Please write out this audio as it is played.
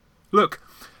Look,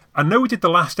 I know we did the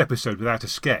last episode without a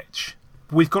sketch,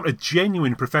 but we've got a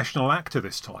genuine professional actor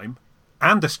this time,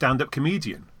 and a stand-up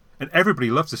comedian. And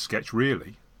everybody loves a sketch,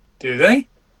 really. Do they?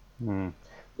 An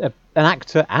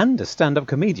actor and a stand-up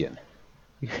comedian?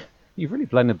 You've really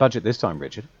blown the budget this time,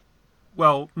 Richard.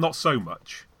 Well, not so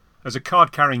much. As a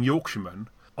card-carrying Yorkshireman,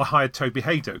 I hired Toby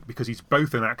Haydock because he's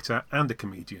both an actor and a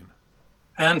comedian.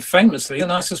 And famously the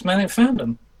nicest man in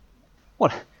fandom.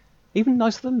 What? Even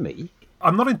nicer than me?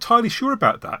 I'm not entirely sure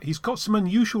about that. He's got some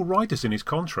unusual riders in his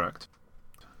contract.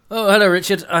 Oh, hello,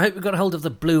 Richard. I hope you got hold of the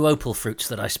blue opal fruits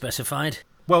that I specified.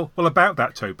 Well, about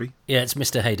that, Toby. Yeah, it's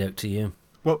Mr. Haydock to you.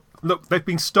 Well, look, they've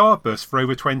been Starburst for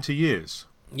over 20 years.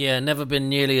 Yeah, never been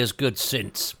nearly as good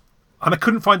since. And I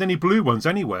couldn't find any blue ones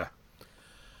anywhere.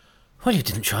 Well, you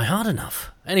didn't try hard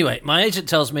enough. Anyway, my agent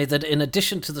tells me that in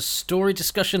addition to the story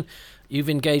discussion,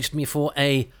 you've engaged me for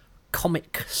a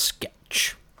comic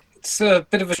sketch. It's a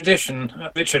bit of a tradition.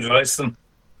 Richard writes them.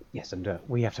 Yes, and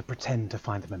we have to pretend to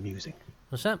find them amusing.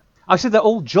 What's that? I said they're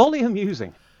all jolly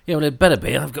amusing. Yeah, well, it better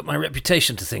be. I've got my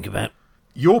reputation to think about.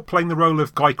 You're playing the role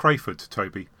of Guy Crayford,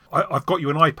 Toby. I've got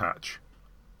you an eye patch.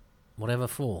 Whatever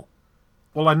for.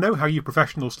 Well, I know how you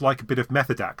professionals like a bit of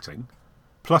method acting.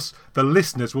 Plus, the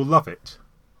listeners will love it.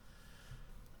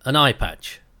 An eye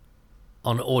patch.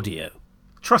 On audio.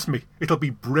 Trust me, it'll be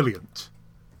brilliant.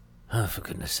 Oh, for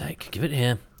goodness sake. Give it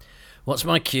here. What's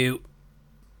my cue?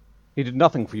 He did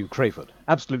nothing for you, Crayford.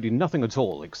 Absolutely nothing at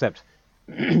all, except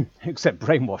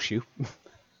brainwash you.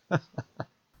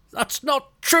 That's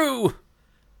not true!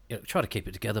 Try to keep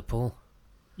it together, Paul.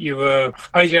 You were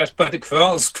hijacked by the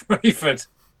Kralls, Crayford.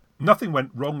 Nothing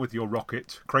went wrong with your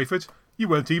rocket, Crayford. You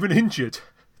weren't even injured.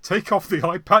 Take off the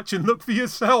eye patch and look for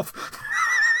yourself.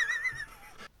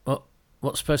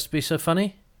 What's supposed to be so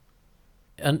funny?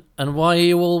 And why are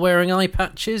you all wearing eye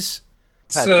patches?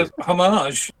 It's a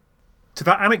homage. To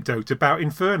that anecdote about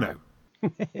Inferno.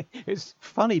 It's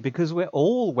funny because we're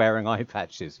all wearing eye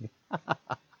patches.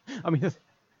 I mean,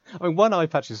 one eye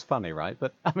patch is funny, right?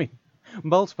 But I mean,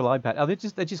 multiple eye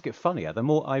patches, they just get funnier. The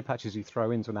more eye patches you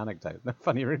throw into an anecdote, the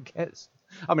funnier it gets.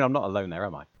 I mean, I'm not alone there,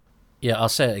 am I? Yeah, I'll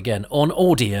say it again. On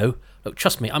audio, look,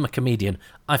 trust me, I'm a comedian.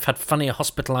 I've had funnier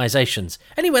hospitalisations.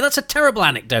 Anyway, that's a terrible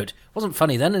anecdote. It wasn't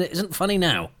funny then, and it isn't funny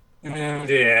now.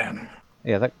 Yeah.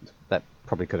 Yeah, that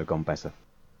probably could have gone better.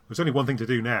 There's only one thing to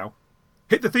do now.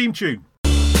 Hit the theme tune.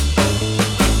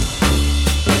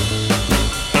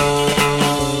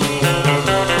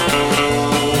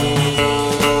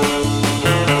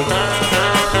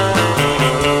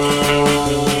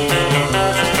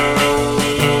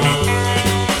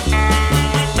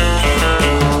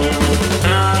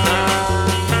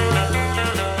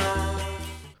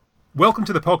 Welcome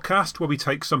to the podcast where we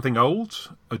take something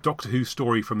old, a Doctor Who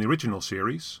story from the original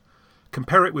series,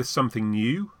 compare it with something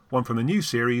new, one from the new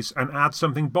series, and add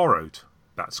something borrowed,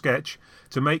 that sketch,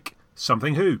 to make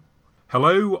Something Who.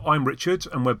 Hello, I'm Richard,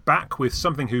 and we're back with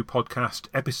Something Who podcast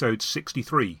episode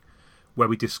 63, where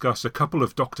we discuss a couple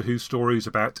of Doctor Who stories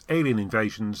about alien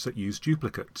invasions that use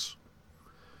duplicates.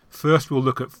 First we'll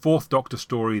look at 4th Doctor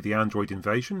story The Android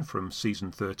Invasion from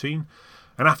season 13,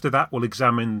 and after that we'll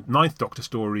examine 9th Doctor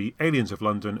story Aliens of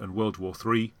London and World War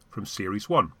III from series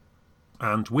 1.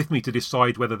 And with me to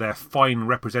decide whether they're fine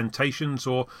representations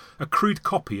or a crude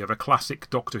copy of a classic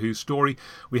Doctor Who story,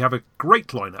 we have a great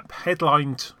lineup,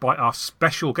 headlined by our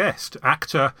special guest,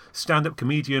 actor, stand-up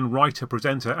comedian, writer,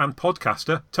 presenter and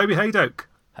podcaster, Toby Haydock.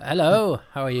 Hello,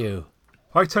 how are you?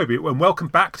 Hi Toby, and welcome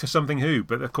back to Something Who,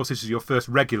 but of course this is your first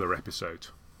regular episode.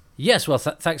 Yes, well,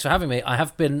 thanks for having me.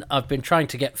 I've been trying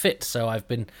to get fit, so I've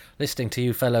been listening to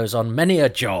you fellows on many a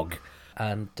jog,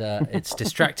 and it's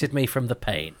distracted me from the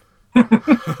pain.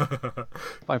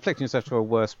 By inflicting yourself to a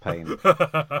worse pain,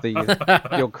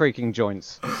 your creaking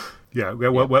joints. Yeah,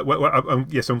 well,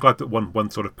 yes, I'm glad that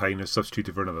one sort of pain is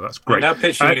substituted for another. That's great. I'm now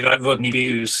picturing you like Rodney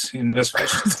Hughes in this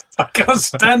version. I can't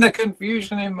stand the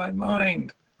confusion in my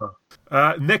mind.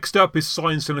 Next up is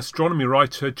science and astronomy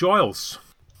writer Giles.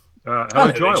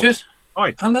 Hello, Giles. Richard.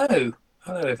 Hi. Hello,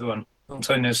 everyone. Long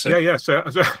time no see. Yeah. So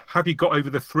have you got over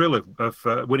the thrill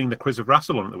of winning the quiz of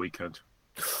Rassilon at the weekend?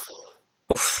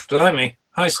 Oof, blimey,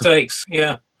 high stakes.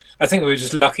 Yeah, I think we were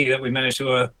just lucky that we managed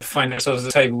to find ourselves at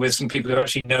the table with some people who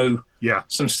actually know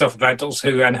some stuff about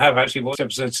Doctor Who and have actually watched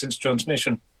episodes since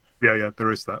transmission. Yeah,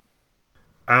 there is that.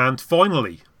 And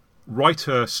finally,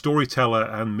 writer, storyteller,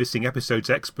 and missing episodes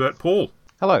expert Paul.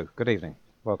 Hello, good evening.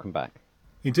 Welcome back.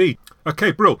 Indeed.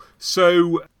 Okay, Brill.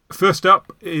 So, first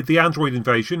up, The Android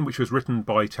Invasion, which was written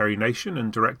by Terry Nation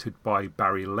and directed by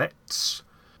Barry Letts.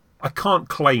 I can't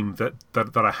claim that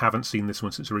I haven't seen this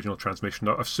one since original transmission.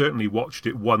 I've certainly watched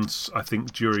it once, I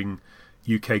think, during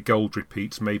UK Gold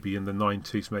repeats, maybe in the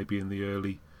 90s, maybe in the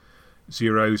early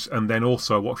zeros, and then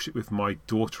also I watched it with my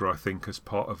daughter, I think, as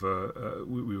part of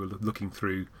we were looking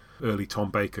through early Tom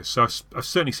Baker. So I've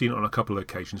certainly seen it on a couple of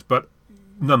occasions, but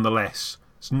nonetheless,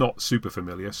 it's not super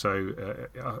familiar, so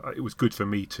it was good for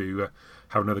me to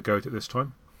have another go at it this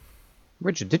time.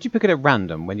 Richard, did you pick it at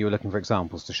random when you were looking for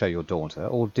examples to show your daughter,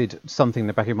 or did something in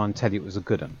the back of your mind tell you it was a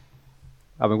good one?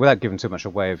 I mean, without giving too much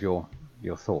away of your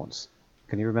thoughts.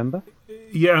 Can you remember?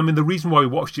 Yeah, I mean, the reason why we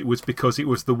watched it was because it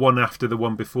was the one after the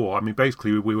one before. I mean,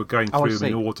 basically, we were going through them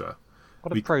in order.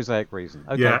 What a prosaic reason.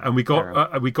 Okay, yeah, and we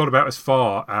got about as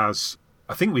far as...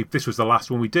 I think this was the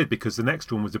last one we did, because the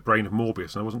next one was The Brain of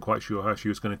Morbius, and I wasn't quite sure how she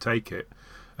was going to take it.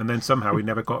 And then somehow we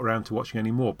never got around to watching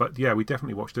any more. But yeah, we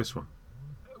definitely watched this one.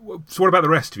 So what about the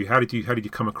rest of you? How did you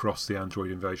come across the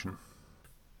Android Invasion?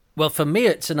 Well, for me,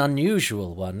 it's an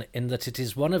unusual one in that it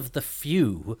is one of the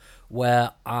few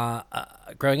where,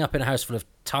 growing up in a house full of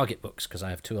Target books, because I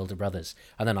have two older brothers,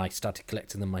 and then I started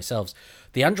collecting them myself,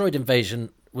 the Android Invasion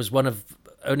was one of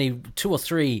only 2 or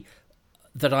 3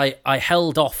 that I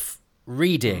held off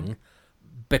reading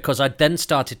because I then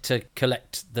started to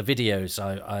collect the videos.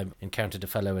 I encountered a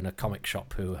fellow in a comic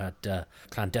shop who had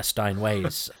clandestine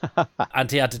ways,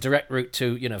 and he had a direct route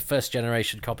to, first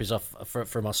generation copies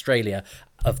from Australia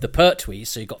of the Pertwee,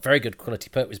 so you got very good quality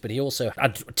Pertwees, but he also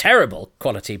had terrible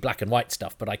quality black and white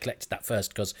stuff, but I collected that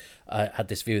first because I had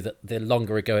this view that the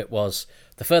longer ago it was,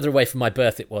 the further away from my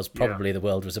birth it was, probably the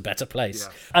world was a better place.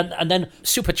 Yeah. And then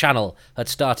Super Channel had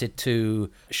started to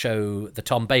show the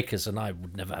Tom Bakers, and I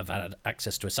would never have had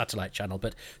access to a satellite channel,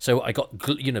 but so I got,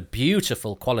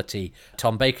 beautiful quality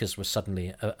Tom Bakers was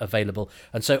suddenly available.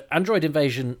 And so Android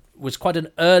Invasion was quite an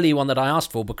early one that I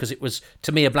asked for because it was,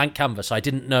 to me, a blank canvas. I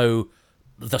didn't know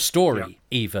the story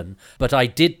even, but I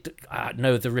did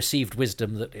know the received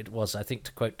wisdom that it was, I think,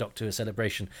 to quote Doctor Who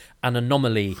Celebration, an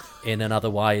anomaly in an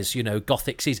otherwise,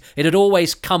 gothic season. It had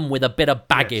always come with a bit of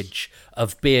baggage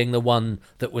of being the one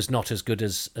that was not as good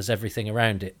as everything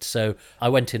around it. So I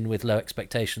went in with low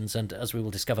expectations, and as we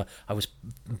will discover, I was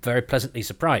very pleasantly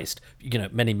surprised,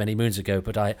 many, many moons ago,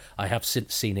 but I have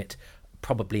since seen it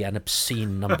probably an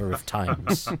obscene number of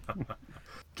times.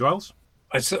 Giles?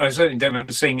 I certainly don't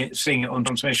remember seeing it on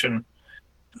transmission,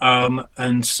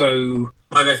 and so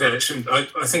my recollection, I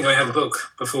think I had the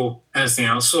book before anything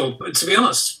else. Or to be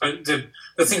honest, the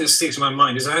thing that sticks in my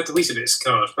mind is I had the Weetabix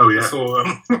card. Oh yeah. Before,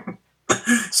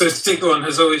 so Stigron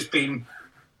has always been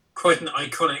quite an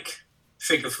iconic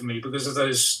figure for me because of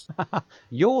those.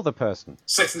 You're the person.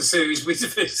 Second series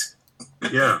Weetabix.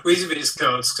 Yeah. Weetabix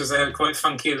cards, because they had quite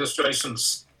funky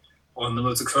illustrations on them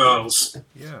of the corrals.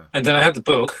 Yeah. And then I had the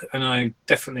book, and I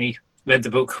definitely read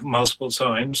the book multiple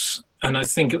times. And I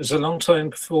think it was a long time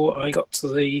before I got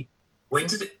to the... When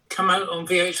did it come out on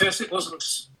VHS? It wasn't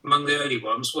among the early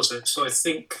ones, was it? So I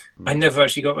think I never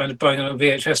actually got around to buying it on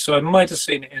VHS. So I might have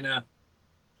seen it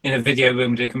in a video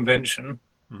room at a convention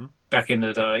back in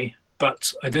the day.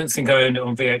 But I don't think I owned it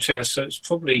on VHS. So it's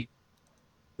probably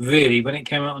really when it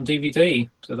came out on DVD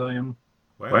that I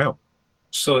Wow.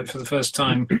 saw it for the first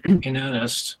time in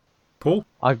earnest. Paul?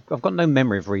 I've got no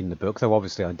memory of reading the book, though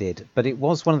obviously I did. But it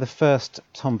was one of the first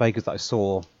Tom Bakers that I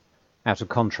saw out of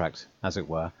contract, as it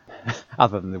were,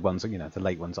 other than the ones, the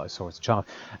late ones I saw as a child.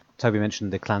 Toby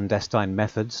mentioned the clandestine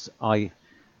methods. I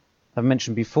have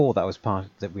mentioned before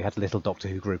that we had a little Doctor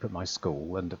Who group at my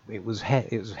school, and it was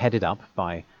headed up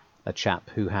by a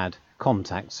chap who had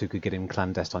contacts who could get him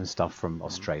clandestine stuff from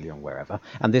Australia and wherever.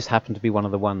 And this happened to be one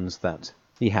of the ones that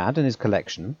he had in his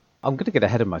collection. I'm going to get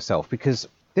ahead of myself because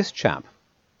this chap,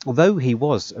 although he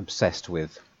was obsessed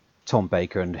with Tom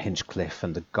Baker and Hinchcliffe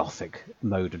and the gothic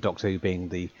mode of Doctor Who being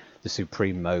the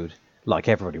supreme mode, like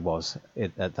everybody was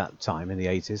at that time in the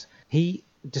 80s,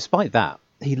 despite that,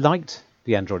 he liked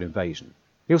the Android Invasion.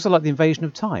 He also liked the Invasion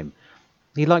of Time.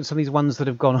 He liked some of these ones that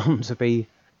have gone on to be,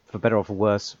 for better or for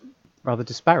worse, rather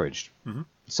disparaged. Mm-hmm.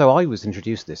 So I was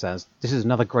introduced to this is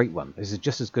another great one. This is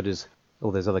just as good as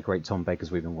all those other great Tom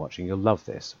Bakers we've been watching. You'll love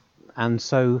this. And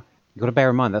so you've got to bear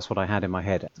in mind that's what I had in my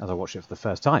head as I watched it for the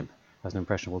first time as an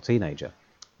impressionable teenager.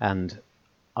 And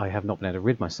I have not been able to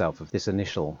rid myself of this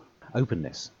initial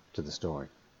openness to the story,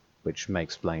 which may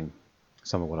explain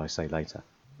some of what I say later.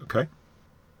 Okay.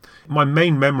 My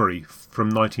main memory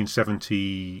from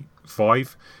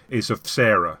 1975 is of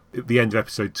Sarah at the end of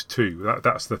episode 2.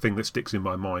 That's the thing that sticks in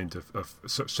my mind of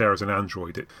Sarah as an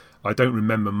android. I don't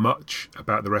remember much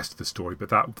about the rest of the story, but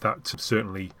that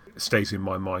certainly stays in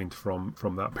my mind from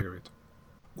that period.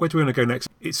 Where do we want to go next?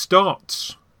 It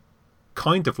starts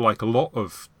kind of like a lot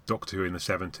of Doctor Who in the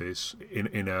 70s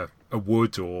in a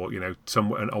wood or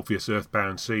somewhat an obvious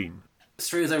earthbound scene.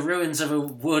 through the ruins of a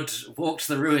wood walked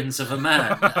the ruins of a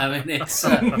man. I mean,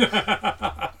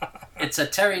 it's a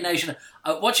Terry Nation.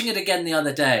 Watching it again the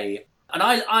other day, and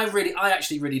I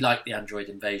actually really like the Android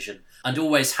Invasion, and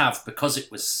always have, because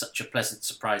it was such a pleasant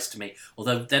surprise to me.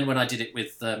 Although then when I did it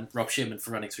with Rob Shearman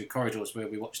for Running Through Corridors, where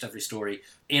we watched every story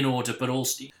in order, but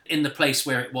also in the place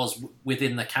where it was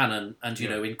within the canon and,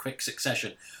 in quick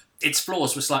succession, its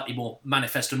flaws were slightly more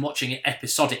manifest, and watching it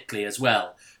episodically as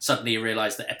well, suddenly you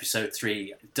realise that episode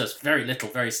 3 does very little,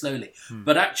 very slowly.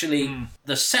 But actually,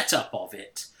 the setup of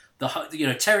it,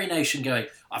 Terry Nation going,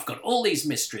 I've got all these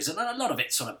mysteries, and a lot of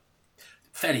it sort of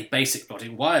fairly basic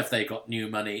plotting. Why have they got new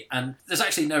money? And there's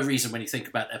actually no reason, when you think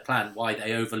about their plan, why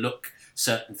they overlook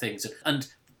certain things. And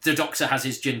the Doctor has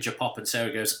his ginger pop, and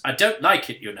Sarah goes, I don't like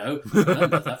it,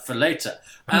 remember that for later.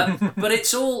 But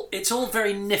it's all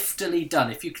very niftily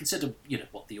done, if you consider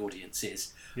what the audience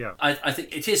is. Yeah. I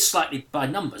think it is slightly by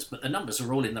numbers, but the numbers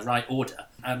are all in the right order,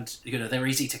 and they're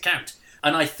easy to count.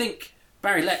 And I think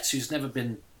Barry Letts, who's never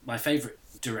been my favourite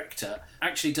director,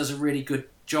 actually does a really good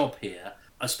job here,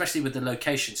 especially with the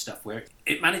location stuff, where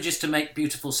it manages to make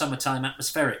beautiful summertime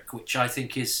atmospheric, which I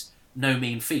think is no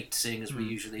mean feat, seeing as we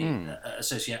usually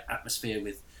associate atmosphere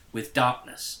with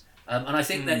darkness. And I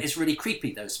think that it's really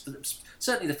creepy,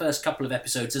 certainly the first couple of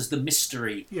episodes, as the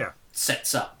mystery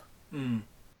sets up.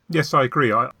 Yes, I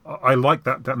agree. I like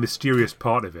that mysterious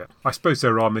part of it. I suppose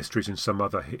there are mysteries in some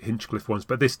other Hinchcliffe ones,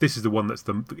 but this is the one that's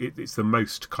it's the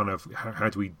most kind of, how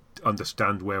do we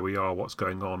understand where we are, what's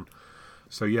going on.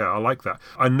 So yeah, I like that.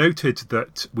 I noted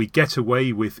that we get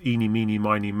away with Eeny, Meeny,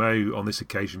 Miny, Mo on this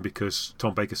occasion because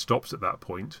Tom Baker stops at that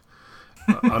point,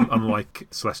 unlike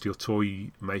Celestial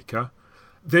Toy Maker.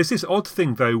 There's this odd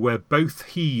thing, though, where both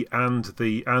he and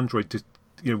the android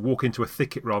walk into a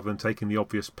thicket rather than taking the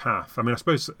obvious path. I mean, I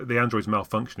suppose the android's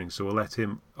malfunctioning, so we'll let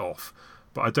him off.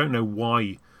 But I don't know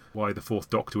why the Fourth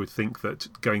Doctor would think that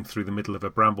going through the middle of a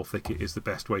bramble thicket is the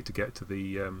best way to get to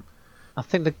the... I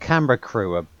think the camera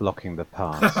crew are blocking the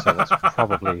path, so that's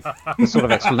probably the sort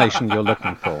of explanation you're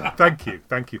looking for. Thank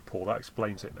you, Paul. That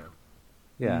explains it now.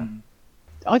 Yeah.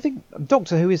 I think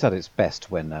Doctor Who is at its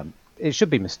best when it should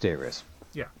be mysterious.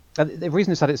 Yeah. And the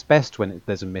reason it's at its best when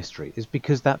there's a mystery is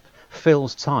because that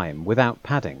fills time without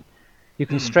padding. You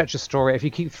can stretch a story. If you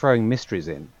keep throwing mysteries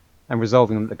in and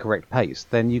resolving them at the correct pace,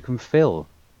 then you can fill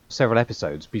several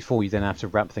episodes before you then have to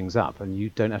wrap things up, and you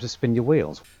don't have to spin your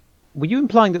wheels. Were you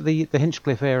implying that the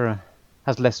Hinchcliffe era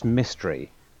has less mystery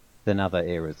than other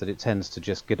eras, that it tends to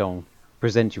just get on,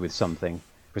 present you with something,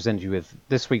 present you with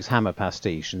this week's Hammer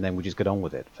pastiche, and then we just get on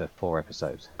with it for 4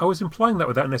 episodes? I was implying that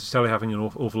without necessarily having an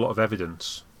awful lot of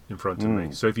evidence in front of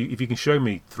me. So if you can show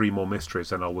me 3 more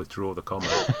mysteries, then I'll withdraw the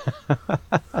comment.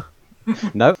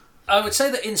 No. I would say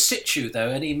that in situ, though,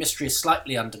 any mystery is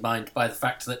slightly undermined by the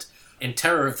fact that in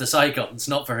Terror of the Zygons,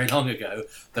 not very long ago,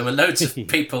 there were loads of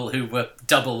people who were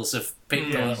doubles of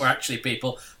people that were actually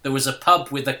people. There was a pub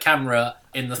with a camera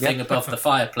in the thing above the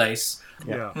fireplace.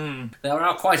 Yeah. There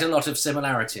are quite a lot of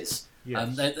similarities.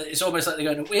 Yes. It's almost like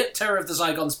they're going, we're at Terror of the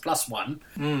Zygons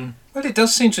 +1. Well, it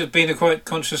does seem to have been a quite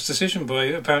conscious decision by,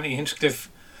 apparently,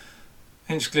 Hinchcliffe.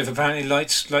 Hinchcliffe apparently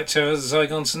liked Terror of the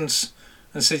Zygons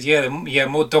and said,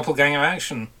 more doppelganger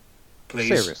action, please.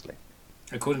 Seriously.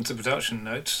 According to the production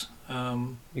notes.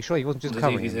 You sure he wasn't just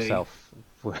covering himself?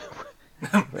 Maybe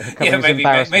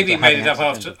he made it up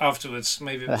afterwards.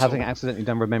 Maybe having accidentally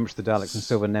done Remembrance of the Daleks and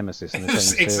Silver Nemesis in the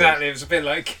same exactly, it was a bit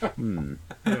like...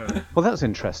 Well, that's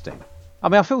interesting. I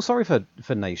mean, I feel sorry for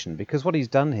Nation, because what he's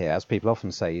done here, as people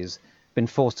often say, is been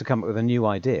forced to come up with a new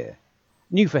idea.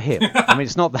 New for him. I mean,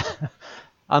 it's not that...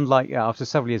 Unlike after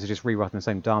several years of just rewriting the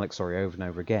same Dalek story over and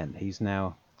over again, he's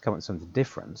now come up with something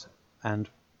different, and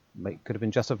could have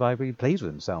been justifiably pleased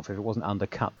with himself if it wasn't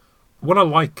undercut. What I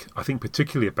like, I think,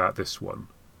 particularly about this one,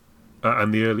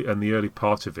 and the early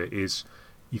part of it, is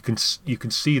you can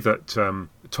see that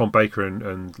Tom Baker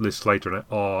and Liz Slater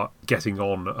are getting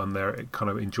on, and they're kind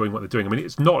of enjoying what they're doing. I mean,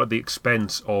 it's not at the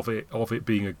expense of it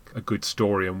being a good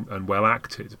story and well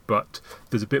acted, but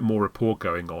there's a bit more rapport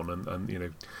going on,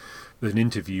 and there's an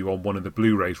interview on one of the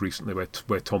Blu-rays recently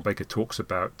where Tom Baker talks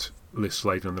about Liz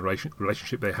Slater and the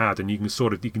relationship they had, and you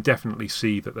can definitely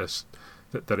see that there's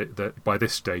that by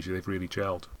this stage they've really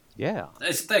gelled. Yeah,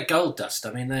 they're gold dust.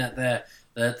 I mean,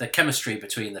 the chemistry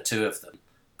between the two of them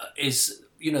is,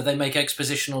 they make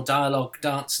expositional dialogue,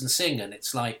 dance and sing, and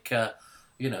it's like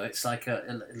it's like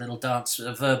a little dance,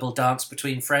 a verbal dance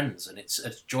between friends, and it's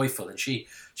joyful. And she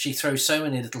throws so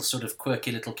many little sort of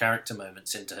quirky little character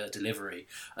moments into her delivery,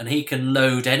 and he can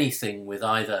load anything with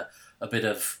either a bit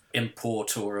of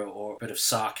import or a bit of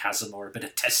sarcasm or a bit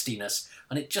of testiness,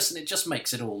 and it just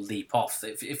makes it all leap off.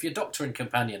 If your Doctor and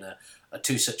companion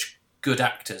two such good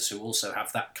actors who also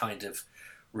have that kind of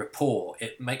rapport,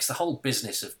 it makes the whole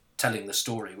business of telling the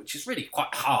story, which is really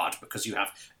quite hard because you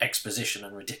have exposition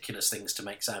and ridiculous things to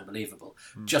make sound believable,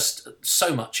 just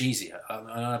so much easier. And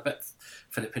I bet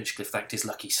Philip Hinchcliffe thanked his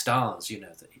lucky stars,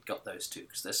 that he'd got those two,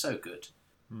 because they're so good.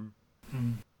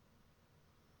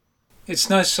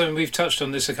 It's nice, we've touched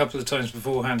on this a couple of times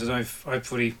beforehand, and I've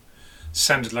probably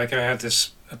sounded like I had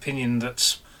this opinion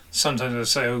that sometimes I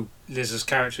say, oh, Liz's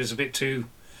character is a bit too,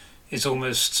 it's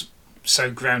almost so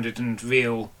grounded and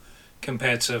real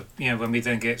compared to, when we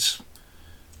then get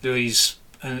Louise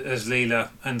as Leela,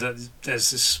 and that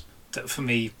there's this, that for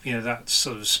me, that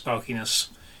sort of sparkiness,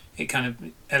 it kind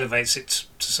of elevates it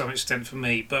to some extent for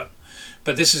me. But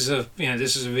this is a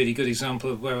really good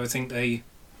example of where I think they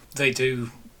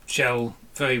do gel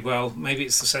very well. Maybe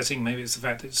it's the setting, maybe it's the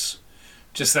fact it's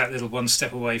just that little one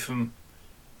step away from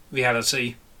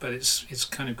reality, but it's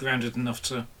kind of grounded enough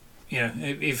to,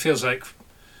 it feels like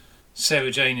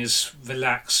Sarah Jane is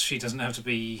relaxed. She doesn't have to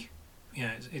be,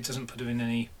 it doesn't put her in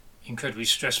any incredibly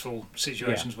stressful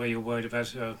situations where you're worried about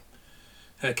her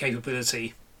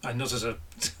capability. And not as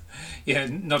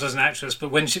not as an actress, but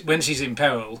when she's in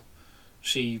peril,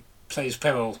 she plays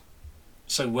peril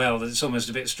so well that it's almost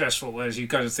a bit stressful. Whereas you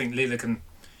kind of think Leela can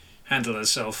handle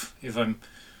herself. If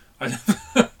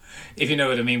you know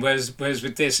what I mean. Whereas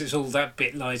with this, it's all that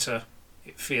bit lighter.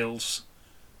 It feels,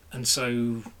 and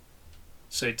so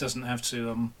it doesn't have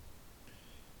to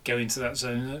go into that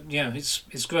zone.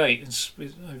 It's great.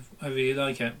 I really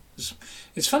like it.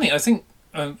 It's funny. I think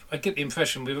I get the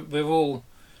impression we're all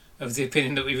of the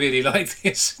opinion that we really like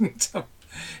this.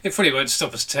 It probably won't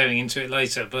stop us tearing into it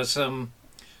later, but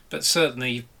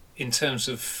certainly in terms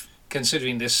of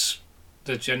considering this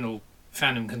the general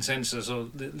fandom consensus, or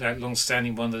that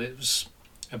long-standing one, that it was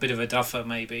a bit of a duffer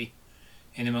maybe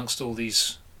in amongst all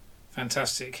these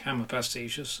fantastic Hammer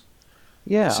pastiches.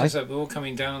 Yeah, it seems like we're all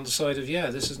coming down on the side of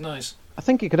this is nice. I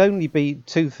think it could only be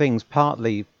two things.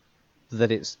 Partly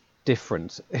that it's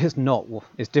different.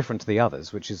 It's different to the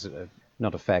others, which is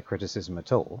not a fair criticism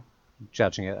at all,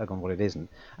 judging it on what it isn't,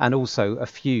 and also a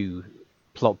few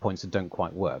plot points that don't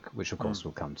quite work, which of course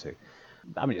we'll come to.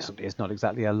 I mean, it's not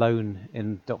exactly alone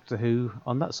in Doctor Who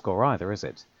on that score either, is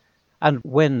it? And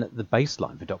when the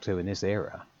baseline for Doctor Who in this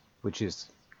era, which is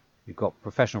you've got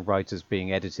professional writers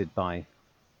being edited by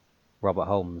Robert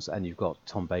Holmes, and you've got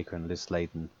Tom Baker and Liz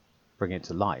Sladen bringing it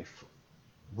to life,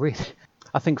 really,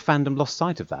 I think fandom lost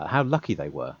sight of that, how lucky they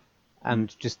were,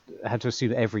 and just had to assume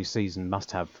that every season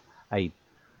must have a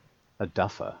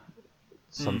duffer,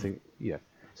 something.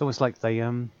 It's almost like they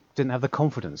didn't have the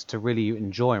confidence to really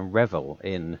enjoy and revel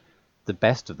in the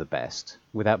best of the best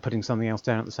without putting something else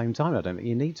down at the same time. I don't think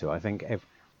you need to. I think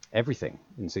everything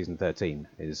in season 13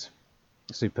 is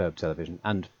superb television,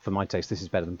 and for my taste, this is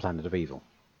better than Planet of Evil.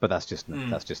 But that's just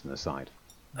an aside.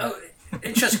 Oh,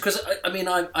 interesting, because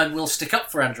I will stick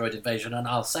up for Android Invasion, and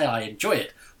I'll say I enjoy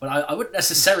it, but I wouldn't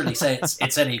necessarily say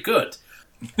it's any good.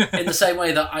 In the same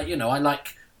way that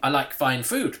I like fine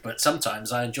food, but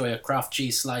sometimes I enjoy a Kraft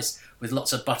cheese slice with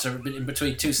lots of butter in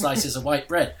between two slices of white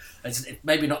bread. It's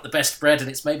maybe not the best bread, and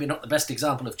it's maybe not the best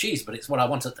example of cheese, but it's what I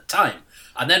want at the time.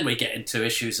 And then we get into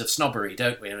issues of snobbery,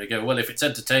 don't we? And we go, well, if it's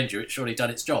entertained you, it's surely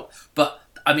done its job. But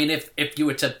I mean, if you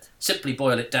were to simply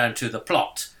boil it down to the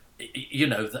plot,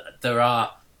 there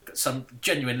are some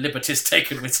genuine liberties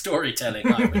taken with storytelling,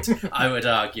 I would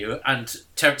argue, and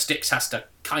Terence Dicks has to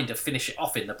kind of finish it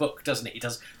off in the book, doesn't he? He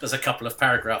does a couple of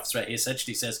paragraphs where he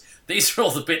essentially says, these are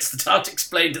all the bits that aren't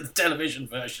explained in the television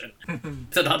version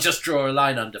that I'll just draw a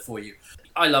line under for you.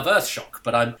 I love Earthshock,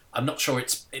 but I'm not sure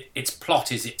its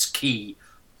plot is its key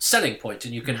selling point,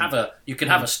 and you can have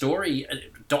a story,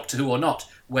 Doctor Who or not,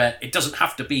 where it doesn't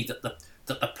have to be that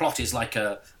the plot is like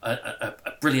a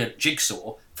brilliant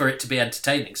jigsaw for it to be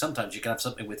entertaining. Sometimes you can have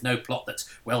something with no plot that's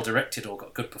well directed or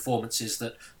got good performances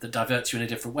that diverts you in a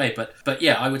different way. But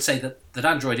yeah, I would say that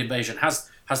Android Invasion has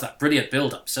that brilliant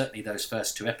build up, certainly those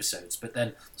first two episodes, but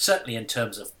then certainly in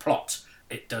terms of plot,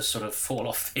 it does sort of fall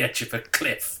off the edge of a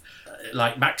cliff,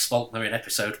 like Max Faulkner in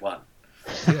episode 1.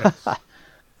 Yes.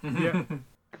 Yeah.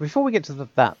 Before we get to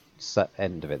that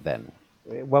end of it then,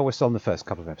 while we're still on the first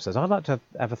couple of episodes, I'd like to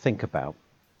have a think about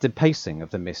the pacing of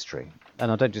the mystery.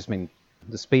 And I don't just mean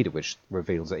the speed at which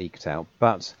reveals are eked out,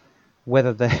 but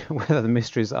whether the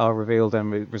mysteries are revealed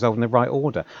and resolved in the right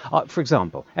order. For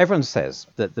example, everyone says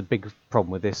that the big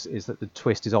problem with this is that the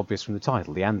twist is obvious from the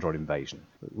title, the Android Invasion,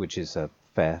 which is a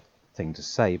fair thing to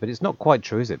say, but it's not quite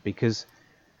true, is it? Because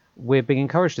we're being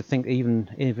encouraged to think even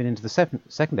into the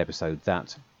second episode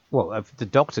that, well, the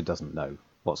Doctor doesn't know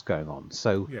what's going on,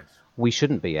 so yes, we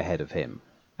shouldn't be ahead of him.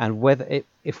 And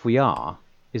if we are,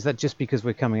 is that just because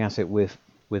we're coming at it with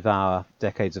our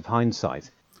decades of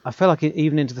hindsight, I feel like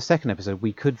even into the second episode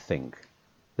we could think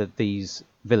that these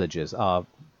villagers are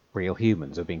real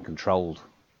humans who are being controlled,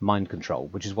 mind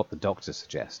controlled, which is what the Doctor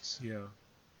suggests. Yeah.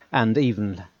 And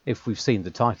even if we've seen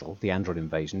the title, The Android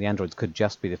Invasion, the androids could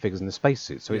just be the figures in the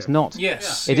spacesuits. So it's not...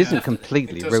 Yes. It isn't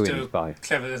completely ruined by...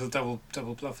 Clever little double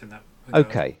bluff in that regard.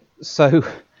 Okay, so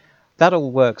that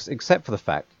all works except for the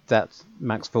fact that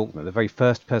Max Faulkner, the very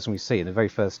first person we see in the very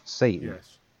first scene,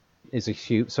 is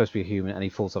supposed to be a human, and he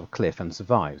falls off a cliff and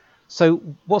survives. So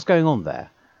what's going on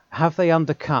there? Have they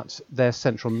undercut their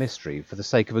central mystery for the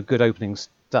sake of a good opening,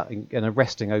 an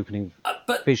arresting opening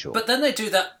visual? But then they do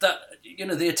that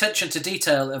the attention to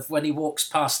detail of when he walks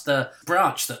past the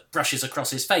branch that brushes across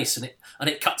his face and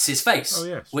it cuts his face,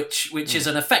 which is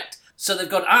an effect. So they've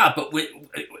gone,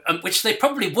 which they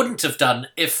probably wouldn't have done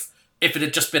if it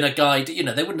had just been a guide.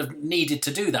 They wouldn't have needed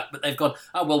to do that, but they've gone,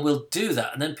 we'll do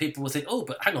that. And then people will think,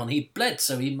 but hang on, he bled,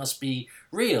 so he must be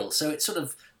real. So it's sort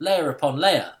of layer upon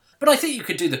layer. But I think you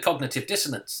could do the cognitive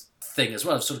dissonance thing as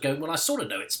well, sort of going, I sort of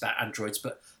know it's about androids,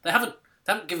 but they haven't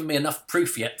given me enough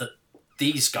proof yet that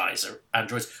these guys are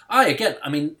androids.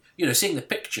 Seeing the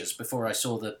pictures before I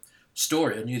saw the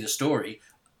story or knew the story,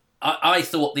 I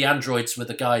thought the androids were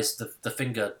the guys, the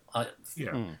finger,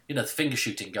 the finger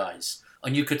shooting guys.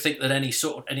 And you could think that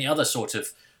any other sort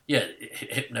of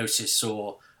hypnosis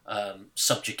or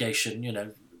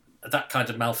subjugation, that kind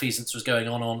of malfeasance was going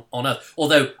on Earth.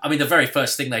 Although, the very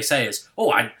first thing they say is,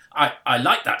 I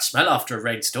like that smell after a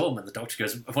rainstorm. And the Doctor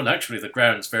goes, well, actually, the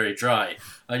ground's very dry.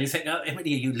 And you think, are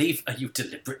you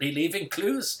deliberately leaving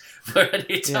clues for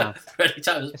any time?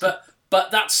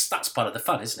 But that's part of the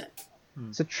fun, isn't it?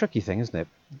 It's a tricky thing, isn't it?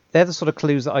 They're the sort of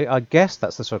clues that I guess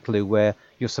that's the sort of clue where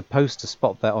you're supposed to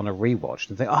spot that on a rewatch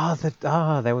and think,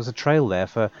 there was a trail there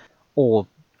or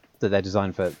that they're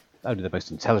designed for only the most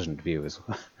intelligent viewers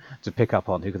to pick up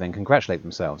on, who can then congratulate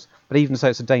themselves. But even so,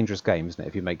 it's a dangerous game, isn't it,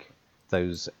 if you make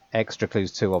those extra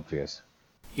clues too obvious.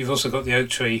 You've also got the oak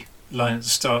tree line at the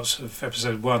start of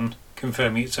episode 1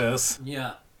 confirming it's Earth.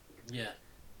 Yeah.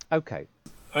 Okay.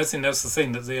 I think that's the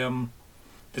thing, that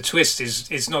the twist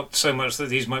is not so much that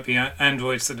these might be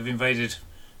androids that have invaded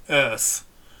Earth.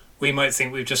 We might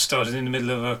think we've just started in the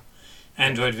middle of a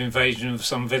android invasion of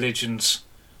some village, and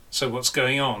so what's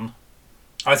going on?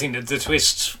 I think that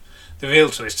the real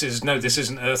twist is, no, this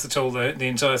isn't Earth at all. The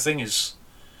entire thing is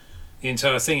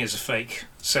a fake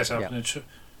setup and a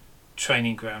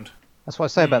training ground. That's what I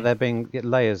say about there being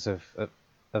layers of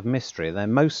mystery. They're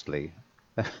mostly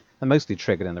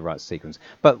triggered in the right sequence.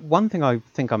 But one thing I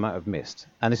think I might have missed,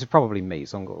 and this is probably me,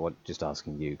 so I'm just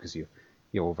asking you because you're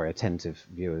all very attentive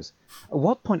viewers. At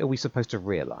what point are we supposed to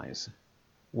realise,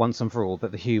 once and for all,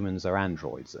 that the humans are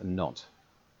androids and not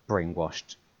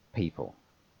brainwashed people?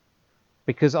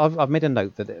 Because I've made a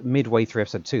note that midway through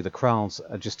episode 2, the Kralls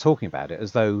are just talking about it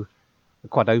as though,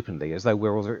 quite openly, as though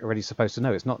we're already supposed to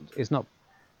know. It's not.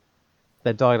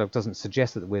 Their dialogue doesn't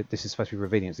suggest that this is supposed to be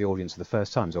revealing it to the audience for the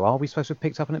first time. So are we supposed to have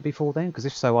picked up on it before then? Because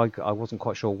if so, I wasn't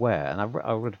quite sure where, and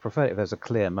I would have preferred it if there was a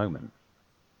clear moment.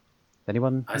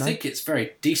 Anyone? I think it's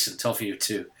very decent of you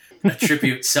to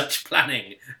attribute such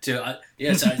planning to.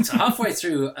 So halfway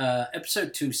through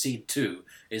episode 2, scene 2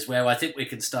 is where I think we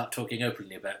can start talking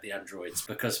openly about the androids,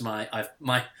 because my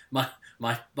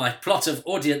plot of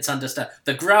audience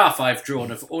the graph I've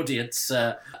drawn of audience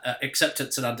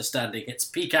acceptance and understanding, it's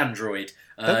peak android.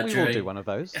 Don't we all do one of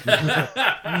those?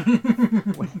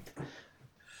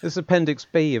 This is Appendix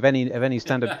B of any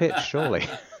standard pitch, surely.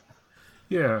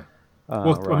 Yeah.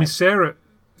 Right. Sarah.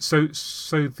 So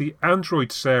the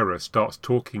android Sarah starts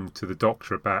talking to the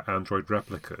Doctor about android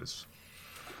replicas.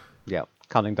 Yeah,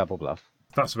 cunning double bluff.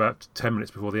 That's about 10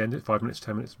 minutes before the end, 5 minutes,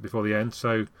 10 minutes before the end.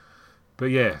 So, but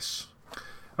yes.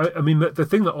 The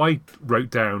thing that I wrote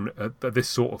down at this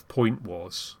sort of point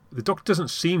was the Doctor doesn't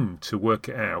seem to work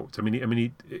it out.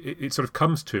 It sort of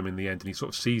comes to him in the end, and he sort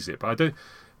of sees it. But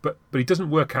he doesn't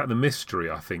work out the mystery,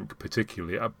 I think,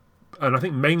 particularly, and I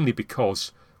think mainly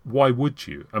because why would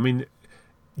you?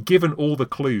 Given all the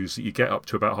clues that you get up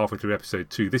to about halfway through episode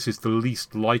 2, this is the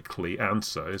least likely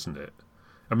answer, isn't it?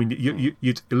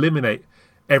 You'd eliminate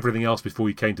everything else before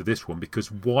you came to this one, because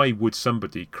why would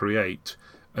somebody create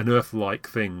an Earth-like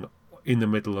thing in the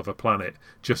middle of a planet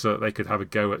just so that they could have a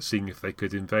go at seeing if they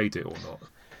could invade it or not?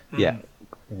 Yeah,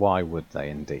 why would they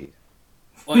indeed?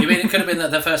 Well, you mean it could have been that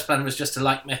the first plan was just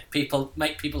to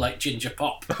make people like Ginger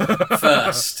Pop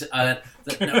first.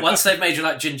 Once they've made you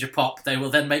like Ginger Pop, they will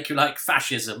then make you like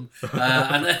fascism,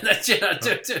 and then do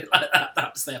it like that.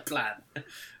 That's their plan.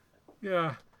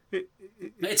 Yeah.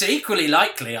 It's equally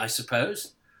likely, I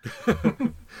suppose.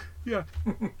 Yeah.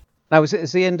 Now,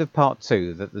 it's the end of part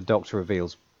 2 that the Doctor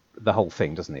reveals the whole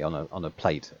thing, doesn't he? On a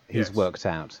plate, he's worked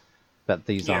out that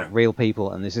these aren't real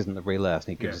people and this isn't the real Earth,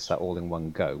 and he gives us that all in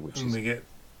one go, which is we get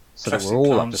so that we're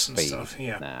all up to speed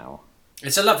now.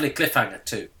 It's a lovely cliffhanger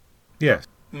too. Yes,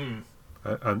 and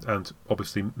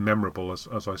obviously memorable,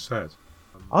 as I said.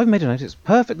 I've made a note. It's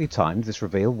perfectly timed, this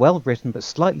reveal, well written, but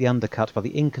slightly undercut by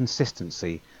the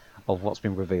inconsistency of what's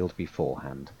been revealed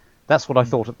beforehand. That's what I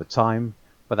thought at the time,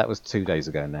 but that was 2 days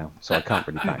ago now, so I can't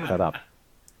really back that up.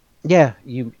 Yeah,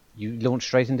 you launched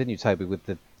straight in, didn't you, Toby, with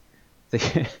the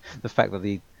the fact that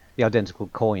the identical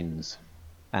coins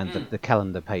and the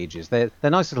calendar pages, they're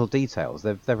nice little details.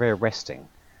 They're very arresting.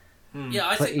 Yeah,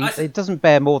 I think it doesn't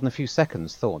bear more than a few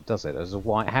seconds thought, does it? As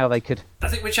to how they could. I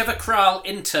think whichever Kral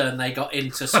intern they got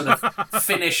in to sort of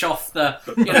finish off the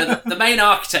main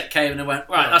architect came in and went,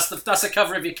 right, that's the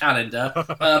cover of your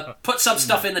calendar. Put some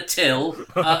stuff in the till.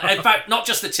 In fact, not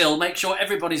just the till. Make sure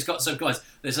everybody's got some coins.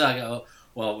 This I go.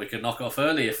 Well, we could knock off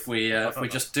early if we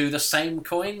just do the same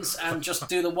coins and just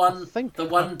do the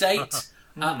one date.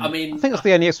 I think that's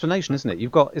the only explanation, isn't it?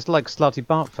 It's like Slarty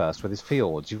Barkfast with his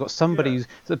fjords. You've got somebody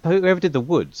whoever did the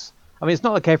woods. I mean, it's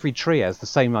not like every tree has the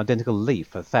same identical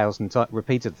leaf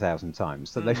repeated 1,000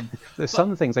 times. So there's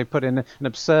some things they put in an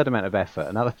absurd amount of effort,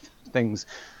 and other things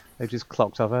they've just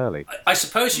clocked off early. I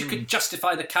suppose you could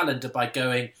justify the calendar by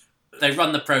going, they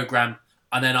run the program,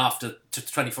 and then after the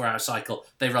 24-hour cycle,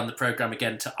 they run the program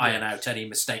again to iron out any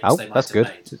mistakes they might have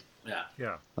made.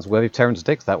 Yeah. That's worthy of Terrance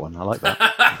Dicks, that one. I like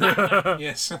that.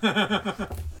 Yes.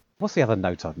 What's the other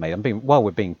note I've made? While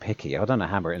we're being picky, I don't know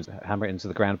hammer it into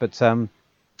the ground, but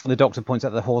the Doctor points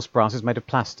out the horse brass is made of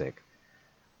plastic.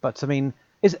 But, I mean,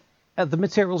 are the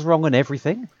materials wrong on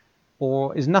everything?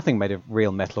 Or is nothing made of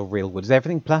real metal or real wood? Is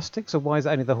everything plastic? So why is it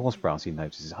only the horse brass he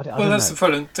notices? I don't know. That's the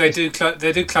problem. They do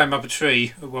climb up a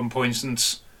tree at one point,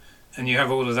 and you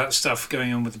have all of that stuff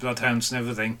going on with the bloodhounds and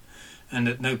everything. And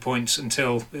at no point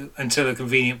until a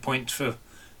convenient point for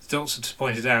the Doctor to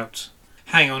point it out,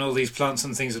 hang on, all these plants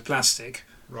and things are plastic,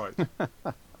 right?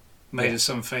 Made of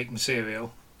some fake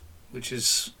material, which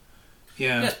is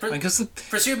because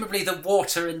presumably the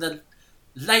water in the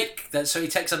lake. So he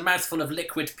takes a mouthful of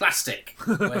liquid plastic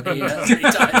when he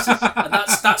dives, and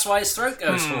that's why his throat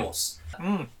goes hoarse.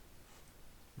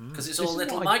 Because it's all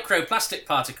little microplastic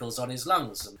particles on his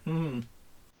lungs.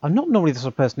 I'm not normally the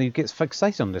sort of person who gets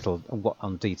fixated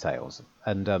on details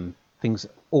and things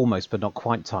almost but not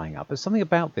quite tying up. But something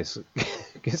about this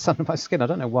gets under my skin. I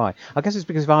don't know why. I guess it's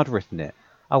because if I'd written it,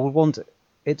 I would want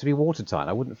it to be watertight.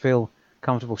 I wouldn't feel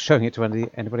comfortable showing it to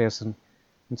anybody else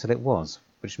until it was,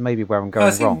 which may be where I'm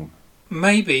going wrong.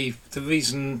 Maybe the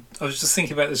reason... I was just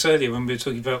thinking about this earlier when we were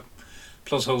talking about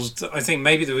plot holes. I think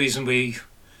maybe the reason we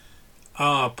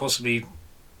are possibly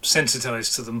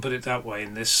sensitised to them, put it that way,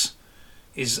 in this...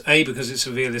 is A, because it's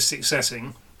a realistic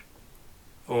setting,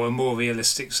 or a more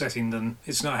realistic setting than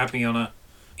it's not happening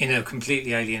in a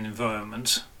completely alien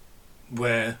environment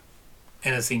where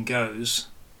anything goes,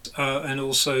 and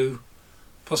also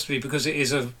possibly because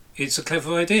it's a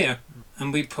clever idea,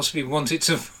 and we possibly want it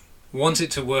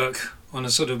to work on a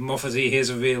sort of Moffat-y, here's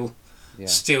a real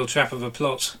steel trap of a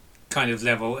plot kind of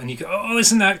level, and you go, oh,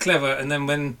 isn't that clever? And then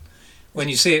when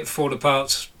you see it fall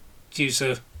apart due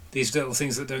to these little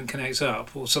things that don't connect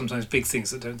up, or sometimes big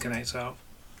things that don't connect up,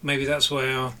 maybe that's why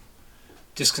our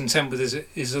discontent with it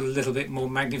is a little bit more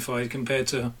magnified compared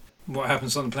to what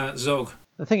happens on the planet Zog.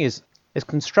 The thing is, it's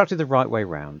constructed the right way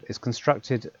round. It's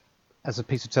constructed as a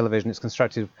piece of television. It's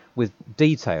constructed with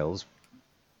details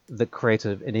that create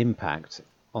an impact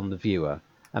on the viewer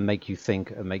and make you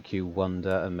think and make you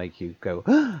wonder and make you go,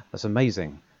 oh, that's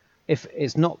amazing. If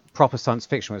it's not proper science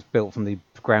fiction, it's built from the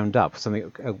ground up.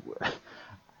 Something...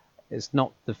 it's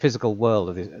not the physical world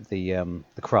of the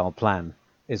Kral plan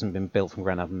isn't been built from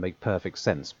ground up and make perfect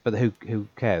sense. But who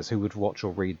cares? Who would watch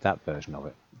or read that version of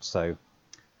it? So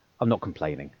I'm not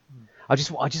complaining. I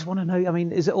just want to know. I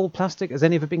mean, is it all plastic? Has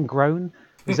any of it been grown?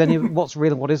 Is any of what's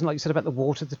real and what isn't? Like you said about the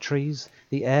water, the trees,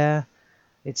 the air.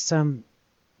 It's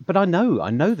But I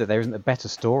know that there isn't a better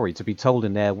story to be told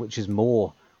in there which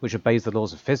obeys the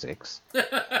laws of physics.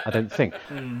 I don't think.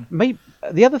 Maybe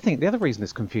the other reason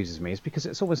this confuses me is because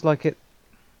it's almost like it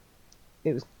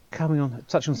was touching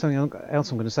on something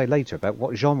else I'm going to say later about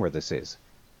what genre this is.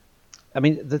 I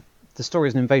mean, the story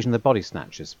is an Invasion of the Body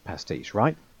Snatchers pastiche,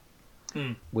 right?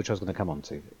 Which I was going to come on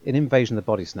to. In Invasion of the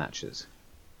Body Snatchers,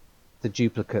 the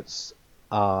duplicates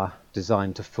are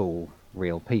designed to fool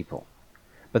real people.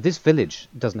 But this village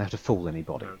doesn't have to fool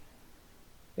anybody. No.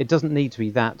 It doesn't need to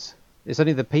be that... It's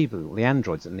only the people, the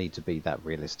androids, that need to be that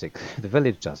realistic. The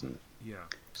village doesn't. Yeah.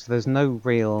 So there's no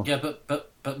real... Yeah,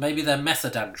 but But maybe they're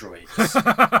method androids, so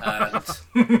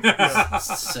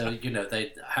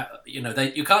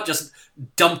you can't just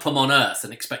dump them on Earth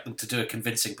and expect them to do a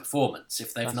convincing performance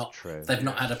if they've not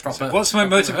had a proper. So what's my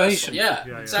motivation? Yeah,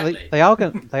 exactly. So they are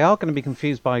going to be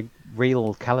confused by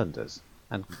real calendars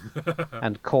and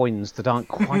coins that aren't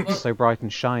quite so bright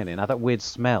and shiny, and have that weird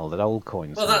smell that old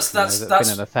coins. Well, that that's have been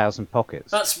in 1,000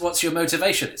 pockets. That's what's your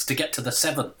motivation? It's to get to the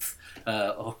 7th.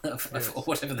 Or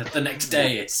whatever the next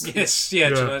day is. Yes, July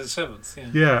the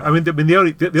 7th. Yeah, I mean,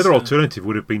 the other alternative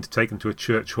would have been to take them to a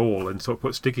church hall and sort of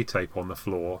put sticky tape on the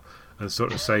floor and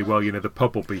sort of say, well, the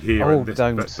pub will be here. Oh, and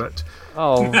this, don't.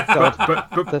 Oh, God.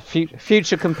 But the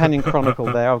future companion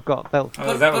chronicle there, I've got... that would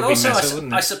be also, meta,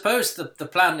 wouldn't it? I suppose the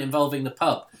plan involving the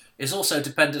pub is also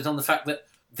dependent on the fact that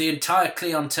the entire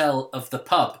clientele of the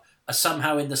pub are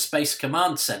somehow in the Space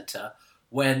Command Centre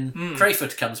when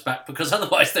Crayford comes back, because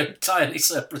otherwise they're entirely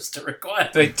surplus to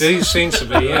requirements. They do seem to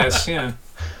be, yes, yeah.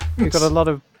 You've got a lot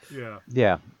of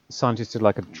scientists who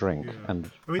like a drink,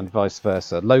 and vice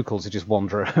versa. Locals who just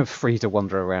free to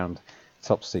wander around,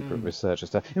 top secret research and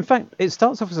stuff. In fact, it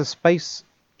starts off as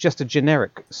just a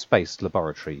generic space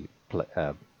laboratory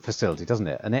facility, doesn't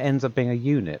it? And it ends up being a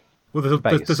unit. Well, there's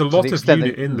a lot of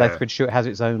unit in there. Lethbridge Stewart has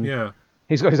its own. Yeah.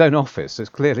 He's got his own office, so it's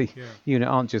clearly unit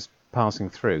aren't just passing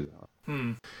through.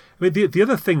 I mean, the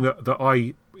other thing that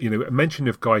I mention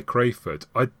of Guy Crayford,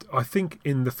 I think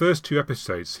in the first 2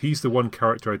 episodes he's the one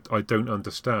character I don't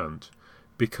understand,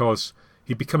 because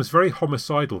he becomes very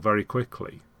homicidal very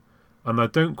quickly, and I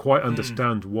don't quite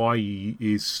understand why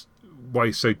he's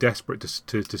so desperate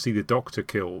to see the Doctor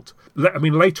killed. I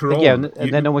mean, later on,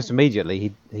 and then almost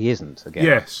immediately he isn't again.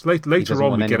 Yes, later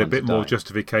on we get a bit more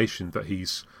justification that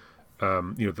he's.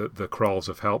 The Kralls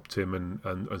have helped him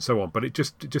and so on, but it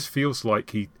just feels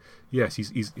like his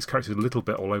character's a little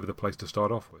bit all over the place to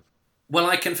start off with. Well,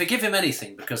 I can forgive him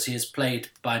anything because he is played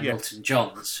by Milton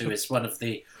Johns, who is one of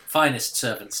the finest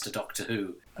servants to Doctor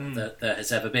Who that there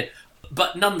has ever been.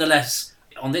 But nonetheless,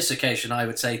 on this occasion, I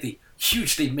would say the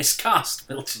hugely miscast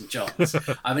Milton Johns.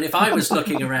 I mean, if I was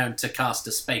looking around to cast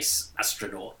a space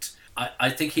astronaut, I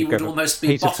think he would almost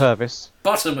be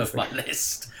bottom of my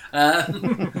list.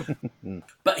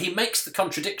 But he makes the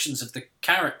contradictions of the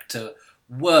character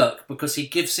work because he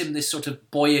gives him this sort of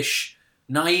boyish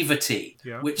naivety,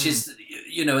 which is,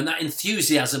 and that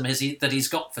enthusiasm that he's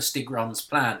got for Stigron's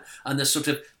plan, and the sort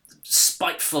of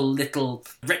spiteful little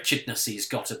wretchedness he's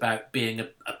got about being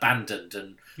abandoned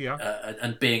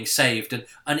and being saved, and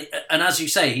as you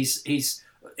say, he's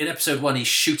in episode 1 he's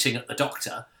shooting at the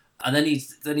Doctor, and then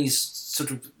he's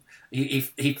sort of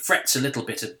he frets a little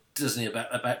bit, doesn't he,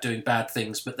 about doing bad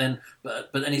things, but then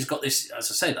he's got this, as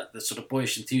I say, that the sort of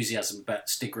boyish enthusiasm about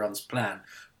Stigron's plan,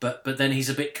 but then he's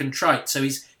a bit contrite, so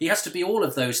he has to be all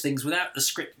of those things without the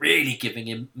script really giving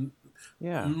him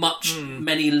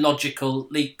many logical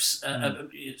leaps,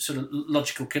 sort of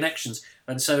logical connections,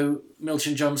 and so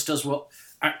Milton Johns does what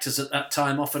actors at that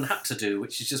time often had to do,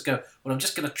 which is just go, well, I'm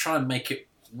just going to try and make it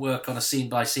work on a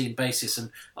scene-by-scene basis, and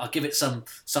I'll give it some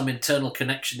internal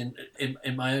connection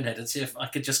in my own head and see if I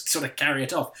could just sort of carry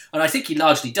it off. And I think he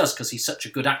largely does because he's such a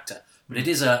good actor. But it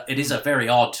is a very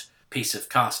odd piece of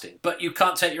casting. But you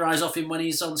can't take your eyes off him when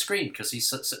he's on screen because he's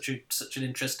such an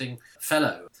interesting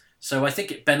fellow. So I think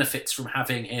it benefits from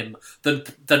having him than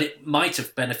it might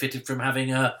have benefited from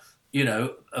having a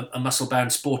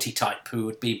muscle-bound sporty type who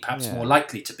would be perhaps more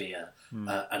likely to be an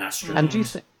astronaut. And do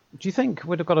you think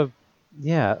we'd have got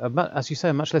as you say,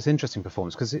 a much less interesting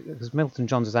performance because Milton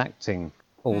Johns is acting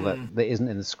all that isn't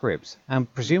in the script,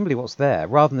 and presumably what's there,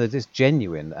 rather than this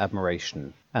genuine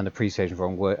admiration and appreciation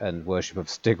for and worship of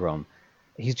Stigron,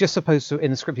 he's just supposed to,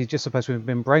 in the script, have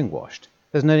been brainwashed.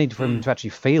 There's no need for him to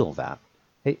actually feel that.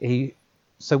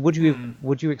 So would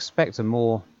you expect a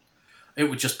more? It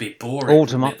would just be boring,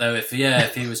 wouldn't it, though, if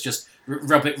he was just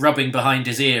rubbing behind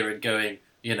his ear and going,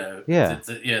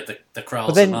 the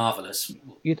Kralls are marvellous.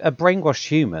 A brainwashed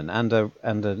human and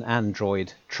an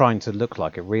android trying to look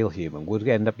like a real human would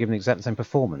end up giving exactly the same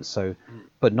performance. So,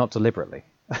 but not deliberately.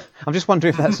 I'm just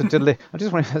wondering if that's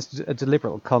a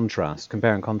deliberate contrast,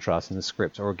 compare and contrast in the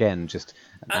script, or again just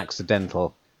an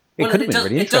accidental. It could have been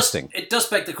really interesting. It does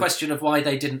beg the question of why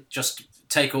they didn't just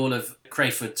take all of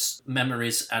Crayford's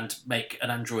memories and make an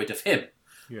android of him.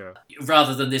 Yeah.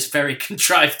 Rather than this very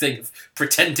contrived thing of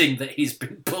pretending that he's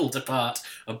been pulled apart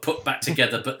and put back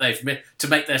together, but to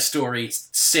make their story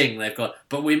sing, they've got,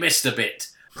 but we missed a bit.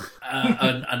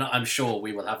 And I'm sure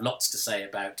we will have lots to say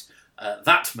about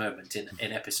that moment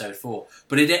in episode 4.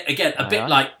 But a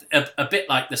bit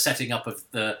like the setting up of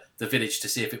the village to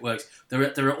see if it works.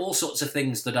 There are all sorts of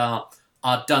things that are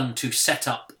done to set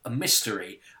up a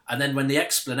mystery, And then when the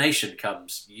explanation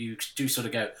comes, you do sort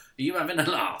of go, are you having a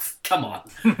laugh? Come on.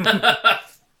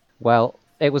 Well,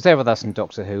 it was there with us in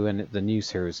Doctor Who, and the new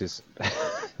series is,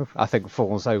 I think,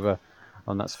 falls over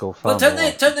on that score far Well,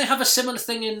 don't they have a similar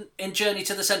thing in Journey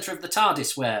to the Centre of the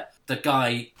TARDIS, where the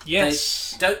guy...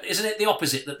 Yes. Isn't it the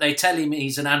opposite, that they tell him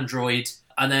he's an android,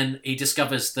 and then he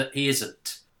discovers that he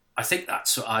isn't? I think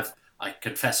that's what I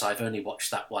confess I've only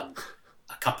watched that one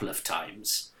a couple of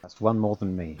times. That's one more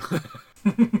than me.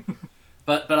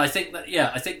 But I think that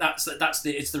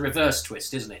it's the reverse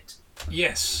twist, isn't it?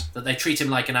 Yes. That they treat him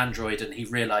like an android and he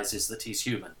realises that he's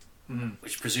human,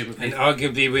 which presumably, and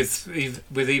arguably with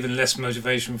even less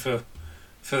motivation for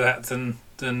that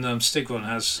than Stigron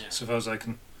has, so far as I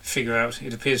can figure out.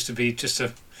 It appears to be just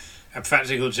a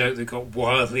practical joke that got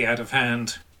wildly out of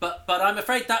hand. But I'm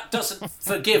afraid that doesn't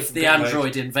forgive the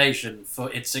android invasion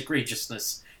for its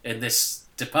egregiousness in this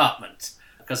department,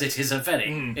 because it is a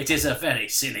very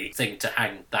silly thing to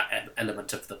hang that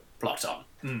element of the plot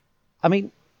on. I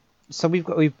mean, so we've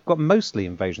got mostly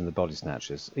Invasion of the Body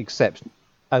Snatchers, except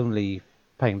only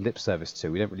paying lip service to.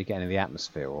 We don't really get any of the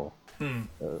atmosphere or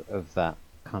of that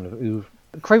kind of ooh.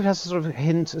 Craven has a sort of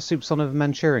hint, a soupçon of a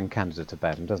Manchurian Candidate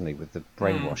about him, doesn't he, with the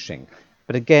brainwashing?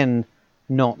 But again,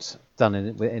 not done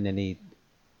in any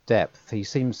depth. He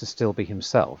seems to still be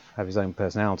himself, have his own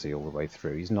personality all the way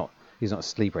through. He's not a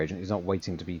sleeper agent. He's not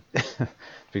waiting to be to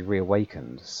be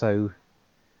reawakened. So,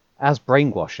 as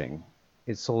brainwashing,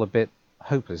 it's all a bit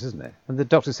hopeless, isn't it? And the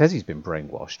Doctor says he's been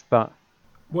brainwashed, but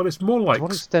well, it's more like to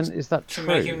what extent is that to true?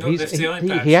 make him not lift the eye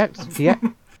patch. He acts.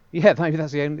 Yeah, maybe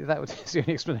that's the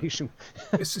only explanation.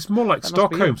 It's more like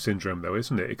Stockholm syndrome, though,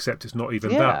 isn't it? Except it's not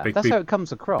even that. That's how it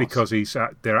comes across. Because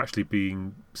they're actually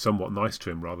being somewhat nice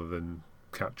to him rather than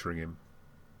capturing him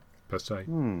per se.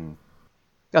 And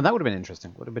that would have been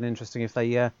interesting. Would have been interesting if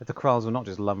the Kralls were not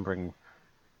just lumbering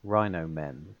rhino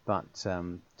men, but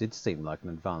did seem like an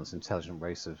advanced, intelligent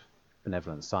race of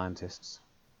benevolent scientists.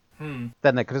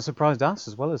 Then they could have surprised us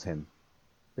as well as him.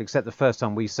 Except the first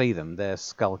time we see them, they're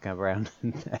skulking around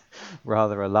in their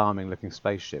rather alarming-looking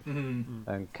spaceship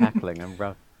and cackling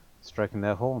and stroking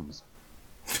their horns.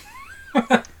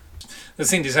 The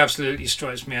thing that absolutely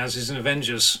strikes me as is an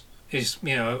Avengers is,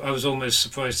 I was almost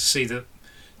surprised to see that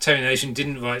Terry Nation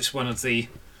didn't write one of the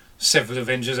several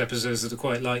Avengers episodes that are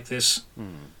quite like this,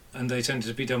 and they tended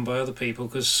to be done by other people,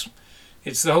 because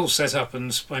it's the whole setup,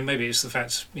 and maybe it's the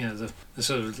fact, the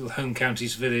sort of little home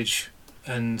counties village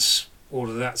and all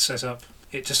of that setup.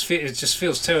 It just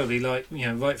feels terribly like,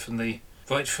 right from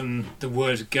the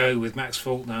word go with Max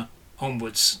Faulkner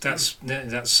onwards. That's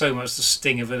so much the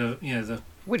sting of it.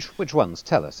 Which ones?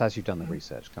 Tell us as you've done the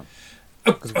research. Come.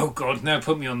 Oh God! Now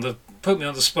put me on the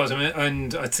spot. I mean,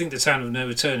 and I think the Town of No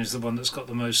Return is the one that's got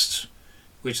the most,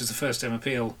 which is the first Emma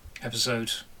Peel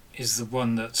episode, is the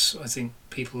one that I think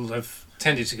people have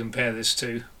tended to compare this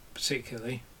to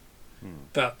particularly.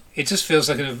 But it just feels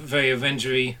like a very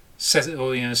Avengery set,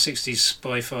 or 60s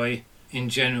spy-fi in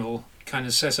general kind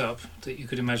of setup that you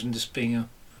could imagine this being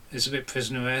it's a bit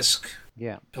Prisoner-esque.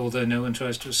 Yeah. Although no one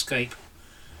tries to escape,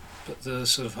 but the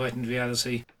sort of heightened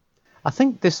reality. I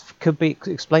think this could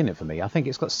explain it for me. I think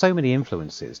it's got so many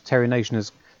influences. Terry Nation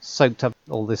has soaked up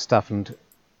all this stuff and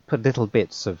put little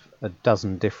bits of a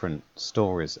dozen different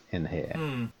stories in here,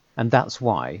 and that's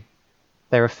why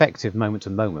they're effective moment to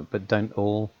moment, but don't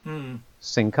all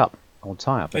sync up or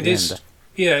tie up.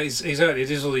 Yeah, exactly.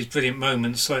 It is all these brilliant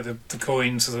moments, like the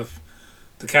coins,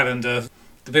 the calendar,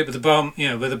 the bit with the bomb,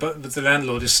 where the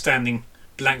landlord is standing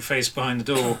blank-faced behind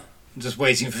the door, just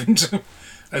waiting for him to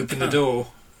open the door,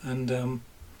 and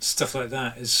stuff like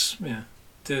that is,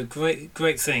 they're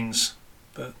great things.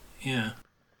 But yeah.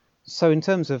 So in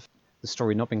terms of the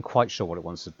story not being quite sure what it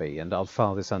wants to be, and I'll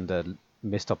file this under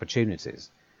missed opportunities,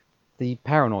 the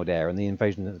paranoid air and the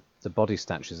invasion of the body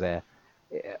snatchers there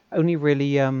only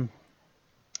really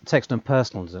takes on a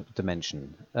personal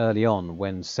dimension early on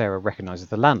when Sarah recognises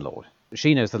the landlord.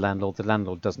 She knows the landlord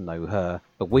doesn't know her,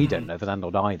 but we don't know the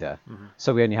landlord either.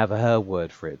 So we only have her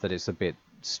word for it, that it's a bit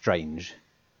strange.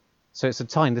 So it's a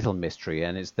tiny little mystery,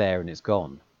 and it's there and it's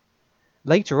gone.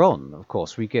 Later on, of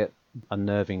course, we get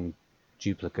unnerving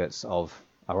duplicates of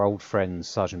our old friends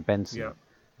Sergeant Benson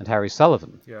and Harry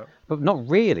Sullivan. Yeah. But not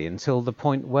really until the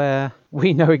point where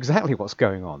we know exactly what's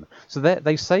going on. So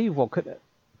they save what could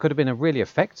have been a really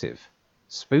effective,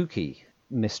 spooky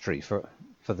mystery for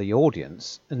the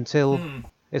audience until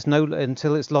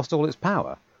it's lost all its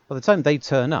power. By the time they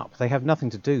turn up, they have nothing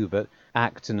to do but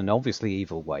act in an obviously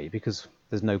evil way, because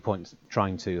there's no point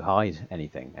trying to hide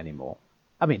anything anymore.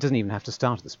 I mean, it doesn't even have to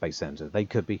start at the Space Center.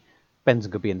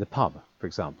 Benson could be in the pub, for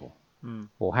example,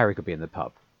 or Harry could be in the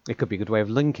pub. It could be a good way of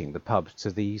linking the pub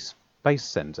to the space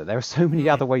centre. There are so many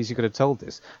other ways you could have told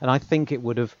this, and I think it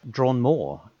would have drawn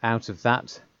more out of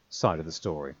that side of the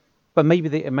story. But maybe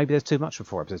there's too much for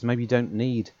 4 episodes. Maybe you don't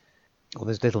need all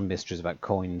those little mysteries about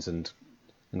coins and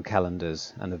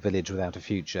calendars and a village without a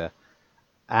future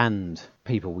and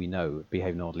people we know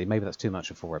behaving oddly. Maybe that's too much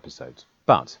for 4 episodes.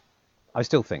 But I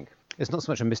still think it's not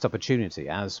so much a missed opportunity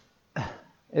as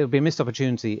it would be a missed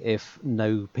opportunity if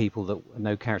no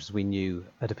characters we knew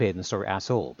had appeared in the story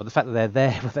at all. But the fact that they're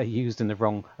there, but they're used at the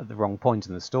wrong point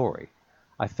in the story,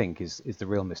 I think is the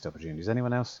real missed opportunity. Does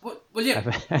anyone else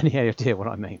have any idea what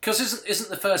I mean? Because isn't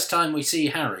the first time we see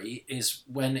Harry is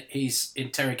when he's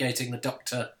interrogating the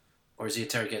Doctor, or is he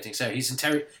interrogating Sarah? He's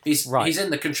in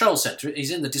the control centre. He's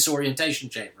in the disorientation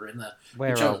chamber in the.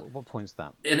 What point's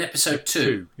that? In episode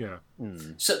 2. Yeah.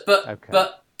 So,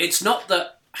 but it's not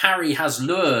that Harry has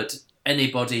lured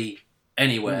anybody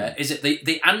anywhere. Is it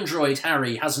the android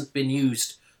Harry hasn't been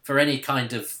used for any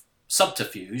kind of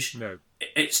subterfuge? No.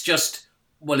 It's just,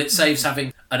 it saves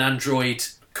having an android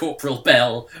Corporal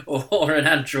Bell or an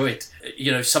android,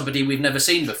 somebody we've never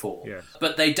seen before. Yeah.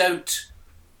 But they don't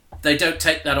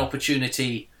take that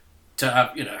opportunity to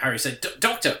have, Harry said,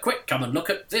 Doctor, quick, come and look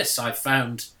at this. I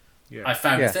found a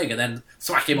thing, and then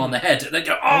thwack him on the head, and then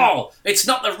go, oh, it's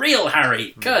not the real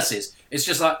Harry. Curses. It's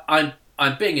just like, I'm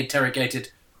being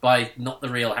interrogated by not the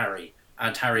real Harry,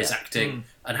 and Harry's acting,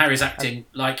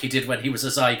 like he did when he was a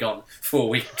Zygon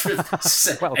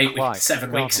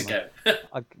 7 weeks ago.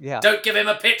 Don't give him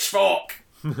a pitchfork.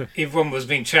 If one was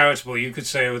being charitable, you could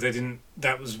say,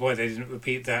 that was why they didn't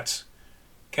repeat that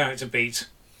character beat,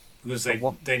 because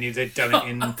they knew they'd done it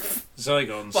in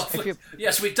Zygons. Well,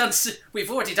 yes, we've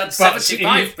already done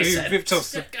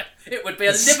 75%. It would be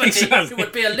a liberty. Exactly. It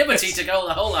would be a liberty to go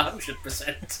the whole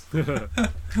 100%.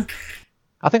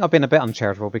 I think I've been a bit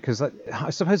uncharitable because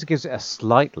I suppose it gives it a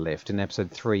slight lift in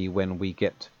episode 3 when we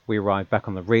arrive back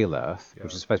on the real Earth,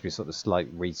 which is supposed to be sort of a slight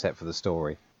reset for the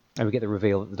story, and we get the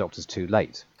reveal that the Doctor's too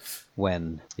late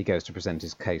when he goes to present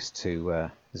his case to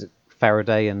is it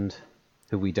Faraday and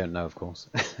who we don't know, of course.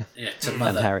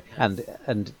 And Harry,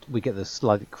 and we get the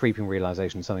slight creeping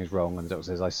realization something's wrong, and the Doctor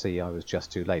says, "I see, I was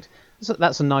just too late." So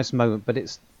that's a nice moment, but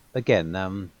it's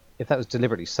again, if that was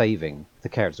deliberately saving the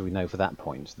characters we know for that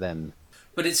point, then.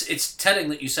 But it's telling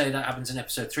that you say that happens in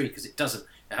episode 3 because it doesn't.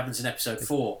 It happens in episode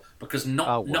 4 because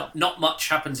not much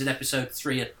happens in episode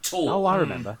 3 at all. Oh, I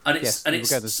remember. And so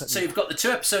you've got the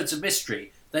 2 episodes of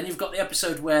mystery, then you've got the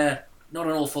episode where not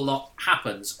an awful lot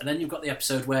happens, and then you've got the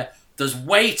episode where there's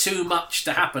way too much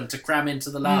to happen to cram into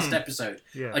the last episode.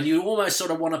 Yeah. And you almost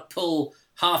sort of want to pull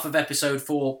half of episode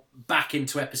 4 back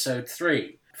into episode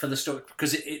 3 for the story,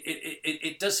 because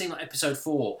it does seem like episode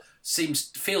 4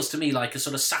 feels to me like a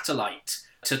sort of satellite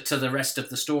to the rest of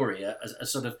the story, a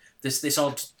sort of this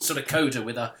odd sort of coda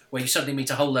where you suddenly meet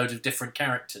a whole load of different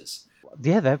characters.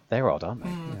 Yeah, they're odd, aren't they?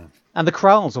 Yeah. And the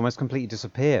Kralls almost completely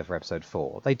disappear for episode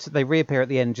 4. They reappear at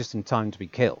the end just in time to be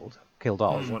killed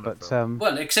off.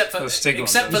 But except for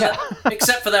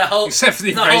their whole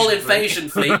invasion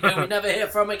fleet, who we never hear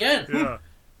from again. Yeah.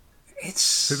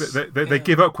 They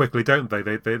give up quickly, don't they?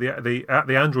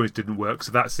 The androids didn't work,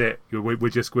 so that's it. We're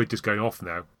just going off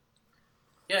now.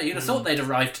 Yeah, you'd have thought they'd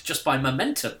arrived just by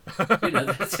momentum.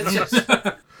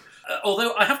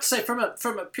 Although I have to say, from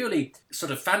a purely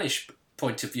sort of fanish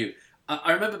point of view,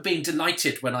 I remember being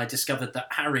delighted when I discovered that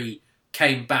Harry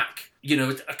came back.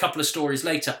 A couple of stories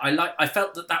later, I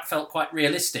felt that felt quite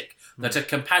realistic. That a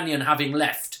companion having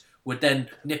left would then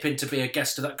nip in to be a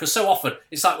guest of that. Because so often,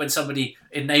 it's like when somebody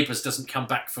in Neighbours doesn't come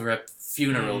back for a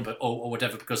funeral or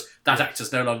whatever because that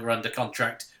actor's no longer under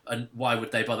contract, and why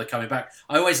would they bother coming back?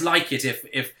 I always like it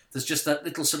if there's just that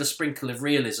little sort of sprinkle of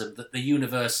realism that the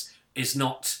universe is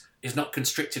not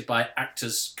constricted by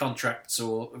actors' contracts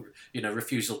or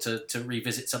refusal to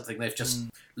revisit something they've just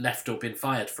left or been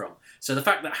fired from. So the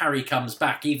fact that Harry comes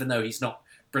back, even though he's not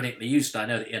brilliantly used, I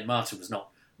know that Ian Martin was not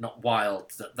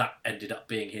wild, that ended up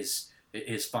being his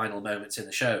final moments in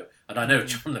the show, and I know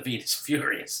John Levine is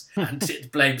furious and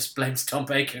it blames Tom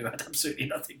Baker, who had absolutely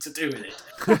nothing to do with it.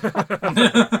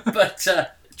 But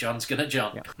John's gonna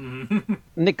John. Yeah.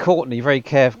 Nick Courtney very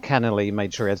cannily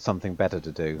made sure he had something better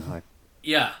to do.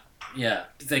 Yeah.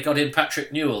 They got in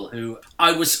Patrick Newell, who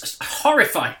I was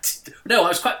horrified. No, I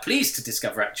was quite pleased to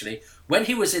discover actually when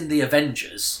he was in The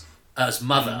Avengers as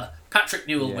Mother. Patrick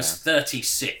Newell was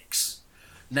 36.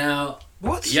 Now,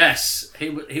 what? Yes, he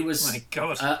was. Oh my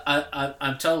God!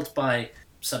 I'm told by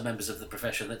some members of the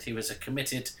profession that he was a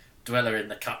committed dweller in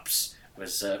the cups.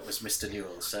 Was Mr.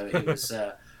 Newell? So he was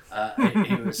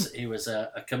He was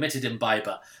a committed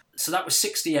imbiber. So that was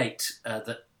 1968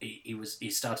 that he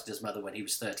started as Mother when he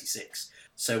was 36.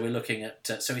 So we're looking at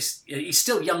so he's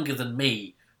still younger than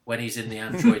me when he's in the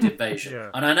Android Invasion. Yeah.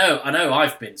 And I know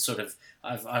I've been sort of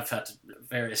I've had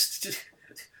various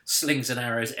slings and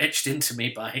arrows etched into me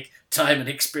by time and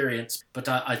experience. But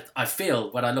I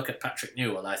feel when I look at Patrick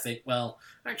Newell, I think, well,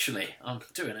 actually, I'm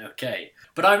doing okay.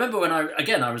 But I remember when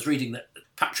I was reading that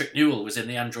Patrick Newell was in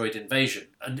the Android Invasion,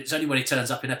 and it's only when he turns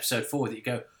up in episode 4 that you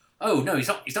go, oh no, he's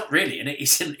not really in it.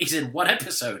 He's in one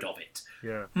episode of it.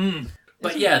 Yeah.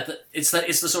 But yeah, it's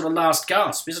the sort of last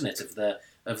gasp, isn't it,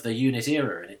 of the unit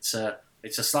era, and it's a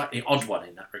slightly odd one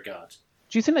in that regard.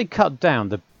 Do you think they cut down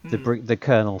the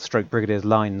Colonel/Brigadier's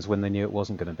lines when they knew it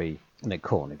wasn't going to be Nick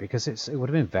Corney? Because it would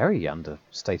have been very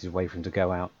understated way for him to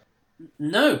go out.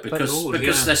 No,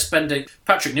 because they're spending.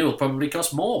 Patrick Newell probably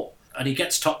cost more, and he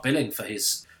gets top billing for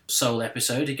his sole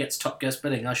episode. He gets top guest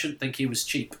billing. I shouldn't think he was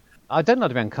cheap. I don't know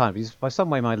to be unkind, but he's by some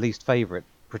way my least favourite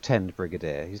pretend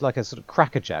Brigadier. He's like a sort of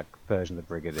crackerjack version of the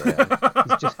Brigadier.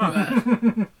 He's just,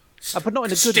 but not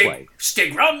in a good way.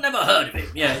 Stigron, never heard of him.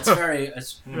 Yeah, it's very...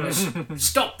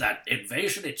 stop that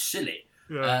invasion, it's silly.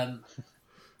 Yeah.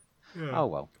 Oh,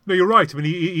 well. No, you're right. I mean,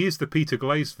 he is the Peter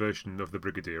Glaze version of the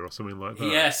Brigadier or something like that.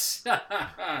 Yes.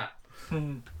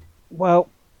 Well,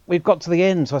 we've got to the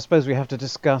end, so I suppose we have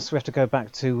to go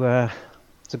back to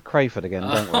Crayford again,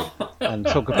 don't we? And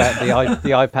talk about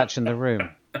the eye patch in the room.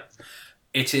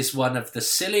 It is one of the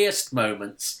silliest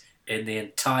moments in the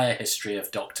entire history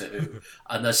of Doctor Who,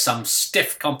 and there's some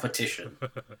stiff competition.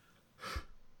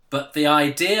 But the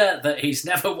idea that he's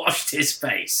never washed his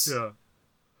face,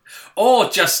 or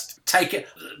just take it,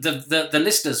 the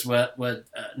listeners were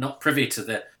not privy to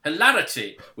the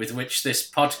hilarity with which this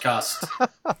podcast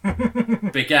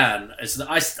began. Is that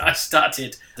I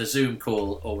started the Zoom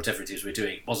call or whatever it is we're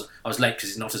doing. I was late because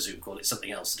it's not a Zoom call; it's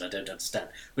something else that I don't understand.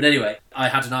 But anyway, I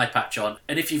had an eye patch on,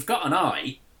 and if you've got an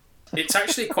eye, it's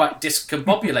actually quite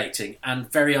discombobulating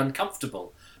and very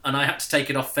uncomfortable. And I had to take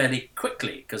it off fairly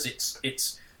quickly because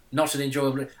it's not an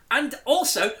enjoyable... And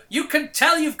also, you can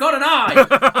tell you've got an eye.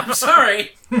 I'm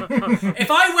sorry.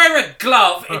 If I wear a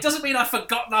glove, it doesn't mean I've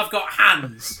forgotten I've got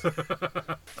hands.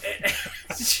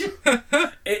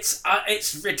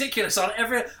 It's ridiculous on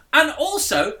every... And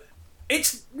also,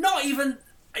 it's not even...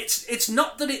 It's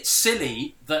not that it's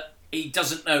silly that he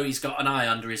doesn't know he's got an eye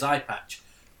under his eye patch.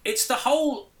 It's the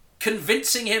whole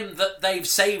convincing him that they've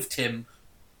saved him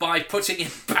by putting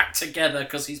him back together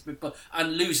because he's been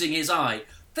and losing his eye.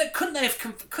 Couldn't they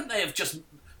have just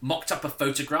mocked up a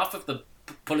photograph of them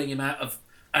pulling him out of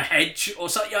a hedge or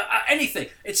something? Anything.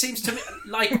 It seems to me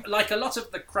like a lot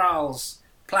of the Kral's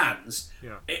plans.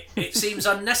 Yeah. It seems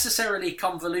unnecessarily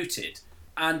convoluted,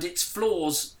 and its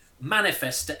flaws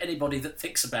manifest to anybody that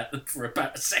thinks about them for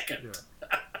about a second.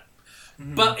 Yeah.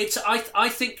 But I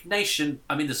think Nation.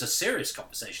 I mean, there's a serious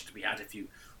conversation to be had if you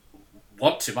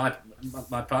want to.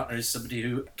 My partner is somebody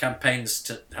who campaigns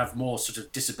to have more sort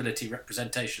of disability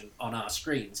representation on our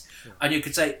screens, and you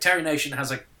could say Terry Nation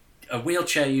has a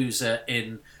wheelchair user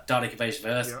in Dalek Invasion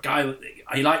of Earth. Yeah. Guy,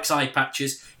 he likes eye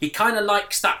patches. He kind of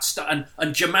likes that stuff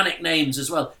and Germanic names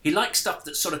as well. He likes stuff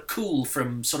that's sort of cool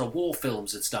from sort of war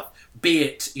films and stuff. Be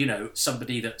it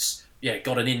somebody that's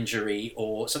got an injury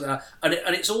or something like that.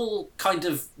 And it's all kind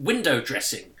of window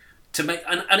dressing to make,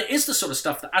 and it is the sort of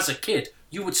stuff that as a kid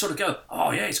you would sort of go,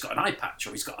 oh yeah, he's got an eye patch, or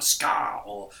he's got a scar,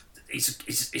 or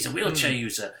he's a wheelchair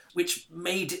user, which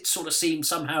made it sort of seem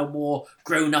somehow more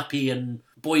grown-uppy and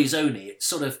boys-only. It's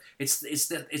sort of it's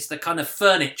the kind of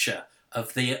furniture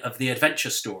of the adventure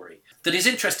story that is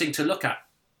interesting to look at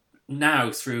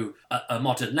now through a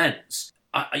modern lens.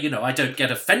 I don't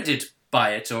get offended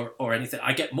by it or anything.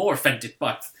 I get more offended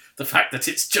by the fact that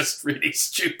it's just really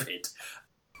stupid.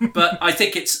 But I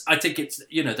think it's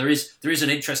there is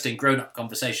an interesting grown-up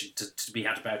conversation to be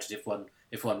had about it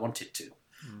if one wanted to.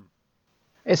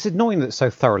 It's annoying that it's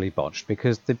so thoroughly botched,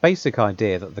 because the basic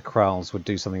idea that the Kral's would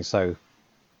do something so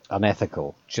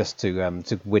unethical just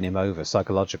to win him over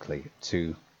psychologically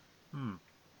to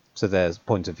their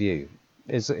point of view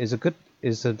is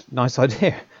a nice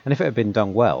idea. And if it had been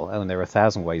done well, and there are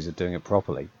 1,000 ways of doing it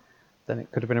properly, then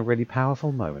it could have been a really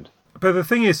powerful moment. But the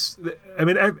thing is, I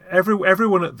mean,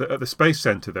 everyone at the Space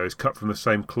Centre, though, is cut from the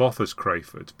same cloth as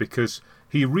Crayford, because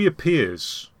he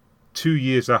reappears 2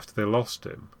 years after they lost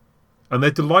him, and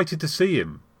they're delighted to see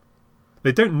him.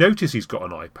 They don't notice he's got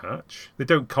an eye patch. They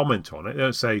don't comment on it. They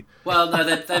don't say... Well, no,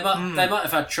 they might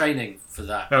have had training for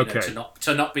that, okay.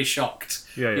 To not be shocked.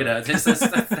 Yeah.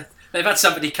 They've had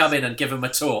somebody come in and give them a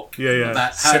talk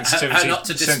about how not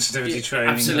to sensitivity training.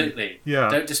 Absolutely. Yeah.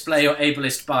 Don't display your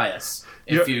ableist bias.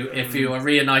 if you are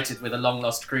reunited with a long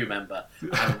lost crew member,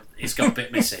 it's got a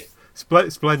bit missing.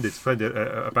 Splendid.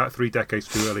 About 3 decades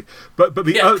too early. But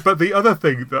the other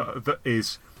thing that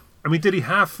is, I mean, did he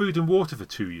have food and water for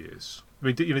 2 years? I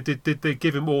mean, did they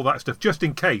give him all that stuff just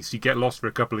in case you get lost for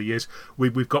a couple of years?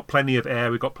 We've got plenty of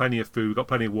air, we've got plenty of food, we've got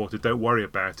plenty of water. Don't worry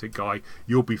about it, guy.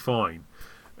 You'll be fine.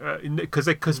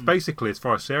 Because basically, as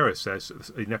far as Sarah says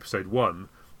in episode 1,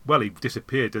 well, he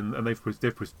disappeared and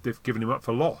they've given him up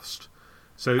for lost.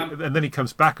 So and then he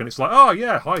comes back and it's like, oh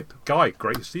yeah, hi guy,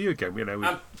 great to see you again. You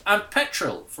know, and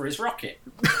petrol for his rocket.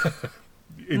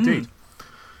 Indeed.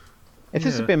 If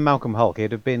this had been Malcolm Hulke,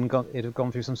 it'd have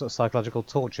gone through some sort of psychological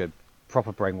torture,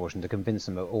 proper brainwashing to convince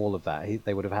him of all of that.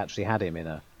 They would have actually had him in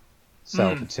a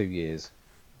cell for 2 years,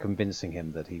 convincing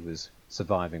him that he was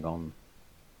surviving on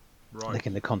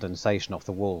licking the condensation off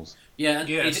the walls. Yeah,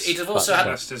 yes. He'd have also had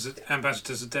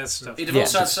Ambassadors of Death stuff. He'd have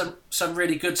also had some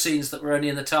really good scenes that were only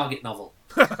in the Target novel.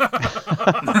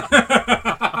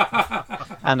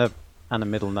 and a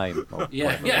middle name. He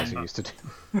used to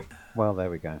do. Well, there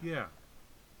we go. Yeah.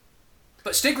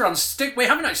 But Stigron, we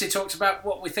haven't actually talked about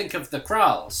what we think of the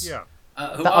Kralls. Yeah.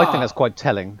 I think that's quite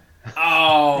telling.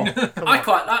 Oh, I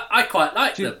quite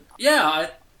like them. Yeah,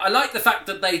 I like the fact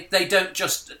that they don't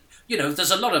just. You know,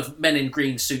 there's a lot of men in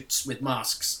green suits with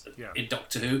masks in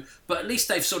Doctor Who, but at least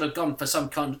they've sort of gone for some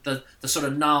kind of the sort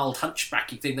of gnarled,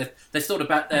 hunchbacky thing. They've thought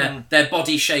about their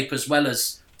body shape as well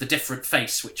as the different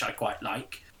face, which I quite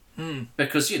like.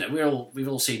 Because, you know, we've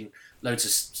all seen loads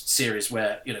of series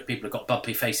where, you know, people have got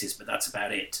bumpy faces, but that's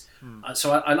about it.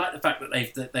 So I like the fact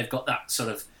that they've got that sort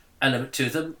of element to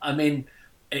them. I mean,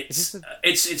 it's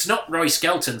not Roy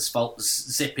Skelton's fault.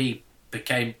 Zippy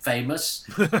became famous,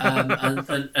 and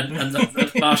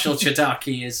the Marshal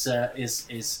Chodaki is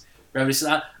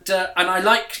reminiscent of that. And I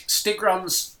like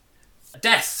Stigron's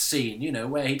death scene, you know,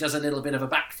 where he does a little bit of a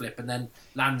backflip and then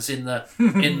lands in the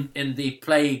in the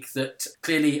plague that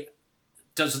clearly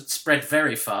doesn't spread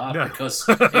very far because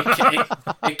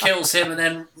it kills him and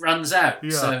then runs out. Yeah,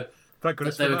 so thank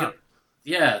goodness for that.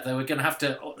 They were going to have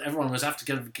to. Everyone was have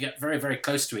to get very, very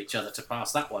close to each other to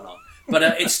pass that one on. But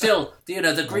it's still, you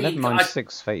know, the green. Never mind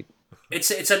 6 feet. It's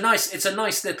a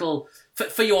nice little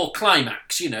for your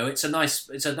climax. You know, it's a nice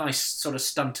sort of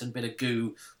stunt and bit of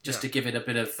goo just to give it a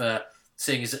bit of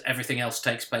seeing as everything else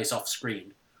takes place off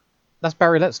screen. That's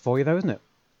Barry Letts for you, though, isn't it?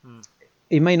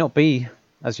 He may not be,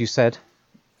 as you said,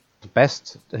 the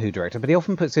best Who director, but he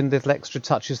often puts in little extra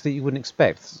touches that you wouldn't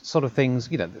expect. Sort of things,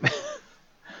 you know.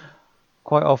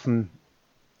 Quite often,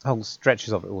 whole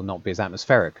stretches of it will not be as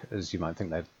atmospheric as you might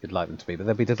think you'd like them to be, but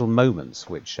there'll be little moments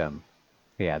which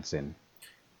he adds in.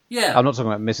 Yeah. I'm not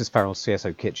talking about Mrs. Farrell's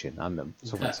CSO kitchen. I'm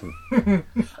talking about some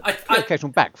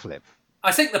occasional backflip.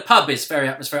 I think the pub is very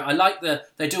atmospheric. I like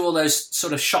they do all those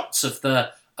sort of shots of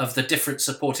the different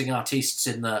supporting artists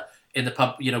in the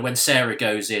pub. You know, when Sarah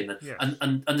goes in, and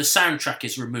the soundtrack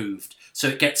is removed,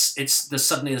 so there's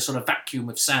suddenly a sort of vacuum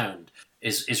of sound.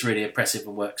 Is really impressive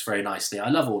and works very nicely. I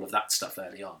love all of that stuff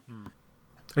early on.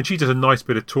 And she does a nice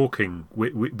bit of talking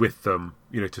with them,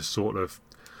 you know, to sort of...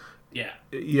 Yeah.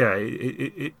 Yeah,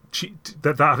 I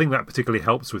think that particularly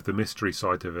helps with the mystery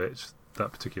side of it,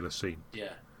 that particular scene.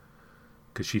 Yeah.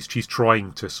 Because she's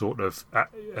trying to sort of...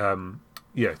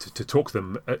 to talk to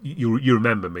them. You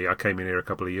remember me, I came in here a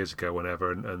couple of years ago,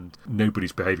 whenever, and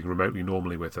nobody's behaving remotely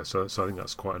normally with her, so I think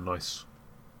that's quite a nice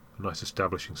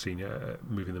establishing scene,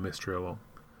 moving the mystery along.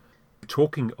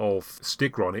 Talking of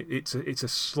Stigron, it's a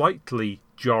slightly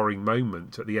jarring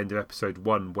moment at the end of episode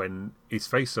 1 when his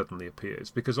face suddenly appears,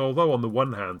 because although on the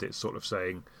one hand it's sort of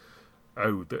saying,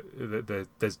 oh,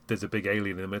 there's a big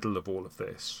alien in the middle of all of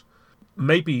this.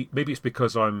 Maybe it's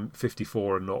because I'm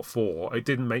 54 and not 4. It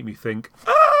didn't make me think,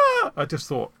 I just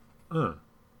thought, I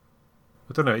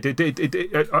don't know.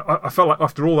 I felt like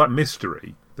after all that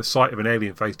mystery, the sight of an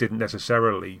alien face didn't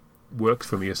necessarily work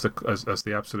for me as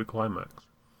the absolute climax.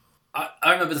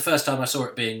 I remember the first time I saw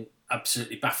it being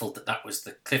absolutely baffled that was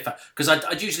the cliffhanger, because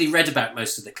I'd usually read about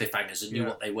most of the cliffhangers and knew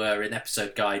what they were in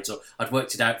episode guides, or I'd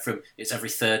worked it out from it's every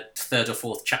third or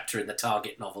fourth chapter in the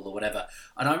Target novel or whatever.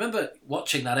 And I remember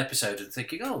watching that episode and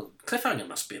thinking, oh, cliffhanger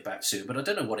must be about soon, but I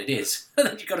don't know what it is. And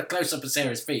then you got a close up of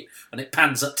Sarah's feet and it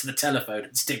pans up to the telephone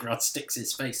and Stigron sticks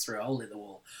his face through a hole in the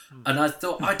wall. And I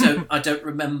thought, I don't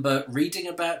remember reading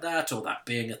about that or that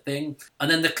being a thing. And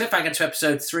then the cliffhanger to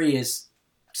episode 3 is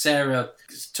Sarah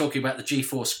talking about the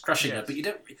G-force crushing her, but you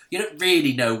don't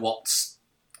really know what's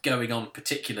going on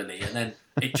particularly, and then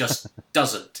it just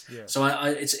doesn't. So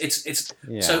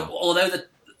so although the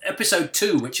episode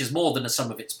 2, which is more than a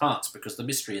sum of its parts because the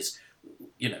mystery is,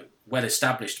 you know, well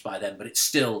established by then, but it's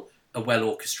still a well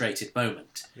orchestrated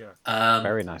moment. Yeah,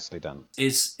 very nicely done.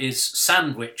 Is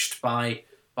sandwiched by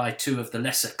two of the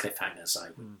lesser cliffhangers,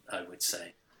 I would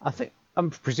say. I think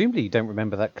presumably you don't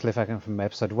remember that cliffhanger from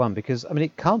episode 1 because I mean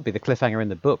it can't be the cliffhanger in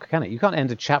the book, can it? You can't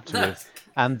end a chapter with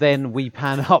and then we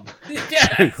pan up.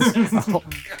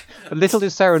 But little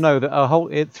did Sarah know that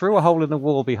it threw a hole in the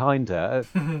wall behind her.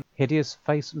 A hideous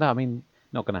face. No, I mean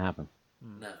not going to happen.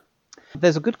 No.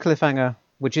 There's a good cliffhanger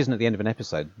which isn't at the end of an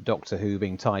episode. Doctor Who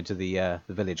being tied to the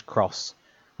village cross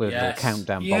with a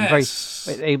countdown bomb.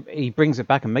 He brings it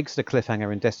back and makes it a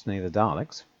cliffhanger in Destiny of the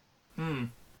Daleks.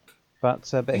 But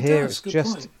here it's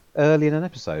just early in an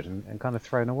episode and kind of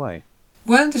thrown away.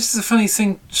 Well, this is a funny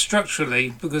thing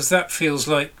structurally because that feels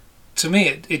like, to me,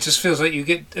 it just feels like you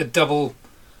get a double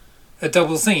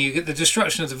thing. You get the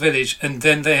destruction of the village, and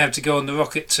then they have to go on the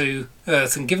rocket to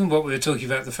Earth. And given what we were talking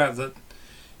about, the fact that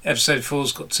episode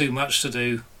 4's got too much to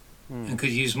do and could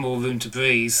use more room to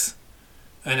breathe,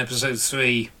 and episode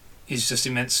 3 is just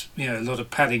immense, a lot of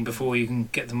padding before you can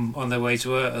get them on their way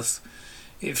to Earth.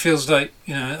 It feels like,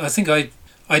 I think I'd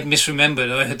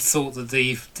misremembered. I had thought that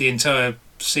the entire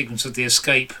sequence of the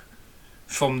escape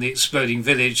from the exploding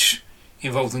village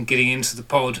involved them getting into the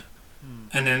pod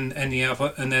and then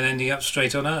ending up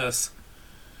straight on Earth.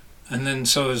 And then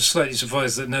so I was slightly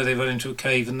surprised that no, they run into a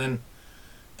cave and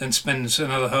then spend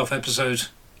another half episode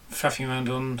faffing around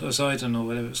on Poseidon or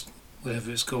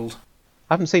whatever it's called.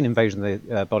 I haven't seen Invasion of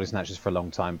the Body Snatchers for a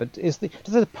long time, but do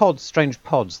the strange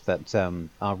pods that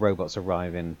our robots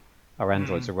arrive in, our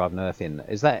androids arrive on Earth in,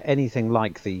 is that anything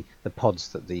like the pods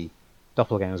that the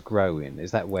doppelgangers grow in?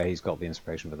 Is that where he's got the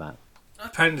inspiration for that?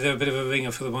 Apparently they're a bit of a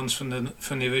ringer for the ones from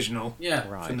the original,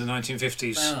 right. From the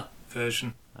 1950s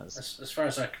version. As far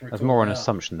as I can recall. That's more an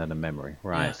assumption than a memory,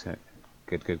 right? Yeah.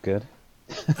 Good.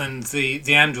 And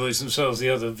the androids themselves, the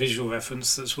other visual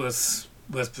reference that's worth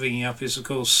bringing up is, of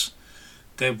course,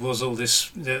 there was a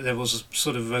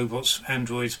sort of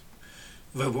android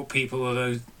robot people,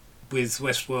 although with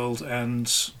Westworld and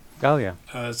the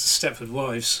Stepford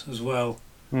Wives as well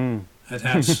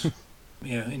had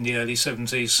in the early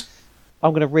 70s.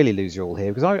 I'm going to really lose you all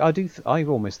here because I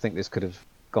almost think this could have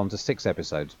gone to 6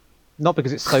 episodes. Not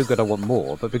because it's so good I want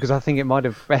more, but because I think it might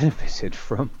have benefited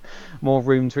from more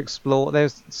room to explore.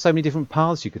 There's so many different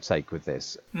paths you could take with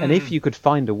this. And if you could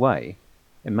find a way,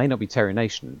 it may not be Terry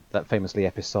Nation, that famously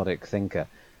episodic thinker,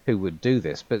 who would do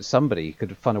this, but somebody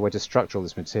could find a way to structure all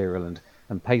this material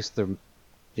and pace the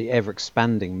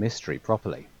ever-expanding mystery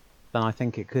properly, then I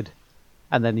think it could.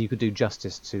 And then you could do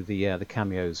justice to the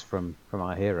cameos from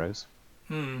our heroes.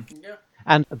 Yeah.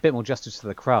 And a bit more justice to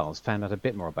the Kralls, found out a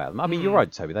bit more about them. I mean, you're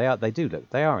right, Toby. They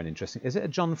are an interesting. Is it a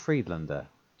John Friedlander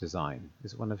design?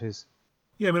 Is it one of his?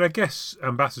 Yeah, I mean, I guess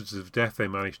Ambassadors of Death, they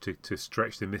managed to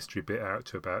stretch the mystery bit out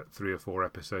to about 3 or 4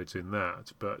 episodes in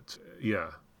that. But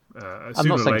yeah, I'm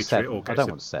not saying 7. I don't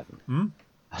want 7.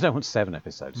 I don't want 7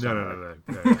 episodes. No.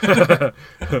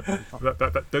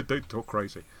 Don't talk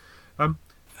crazy.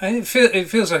 It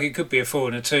feels like it could be a 4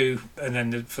 and a 2, and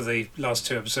then for the last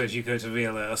 2 episodes you go to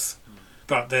real Earth.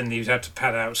 But then you'd have to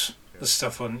pad out the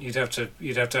stuff on. You'd have to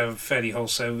have a fairly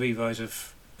wholesale rewrite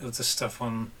of the stuff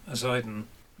on Poseidon.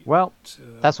 Well,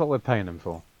 that's what we're paying them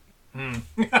for.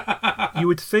 You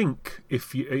would think,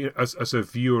 if you, as a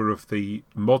viewer of the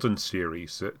modern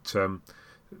series, that and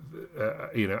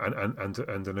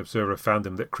an observer of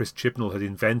fandom, that Chris Chibnall had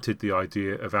invented the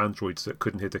idea of androids that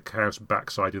couldn't hit a cow's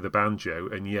backside with a banjo,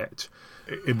 and yet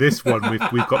in this one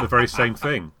we've got the very same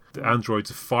thing. The androids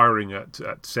are firing at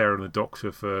Sarah and the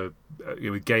Doctor for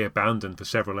with gay abandon for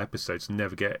several episodes and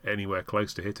never get anywhere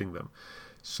close to hitting them.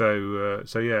 So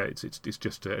yeah, it's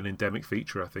just an endemic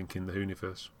feature, I think, in the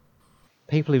Whoniverse.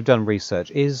 People who've done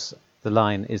research, is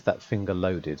that finger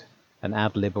loaded an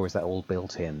ad lib, or is that all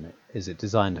built in? Is it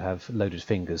designed to have loaded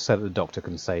fingers so that the Doctor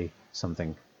can say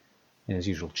something in his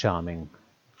usual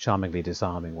charmingly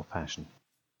disarming fashion?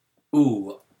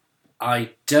 Ooh,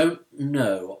 I don't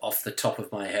know off the top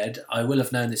of my head. I will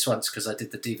have known this once because I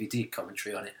did the DVD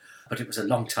commentary on it, but it was a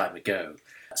long time ago,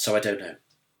 so I don't know.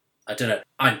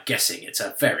 I'm guessing it's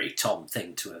a very Tom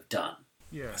thing to have done.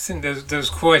 Yeah, I think there's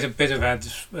quite a bit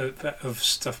of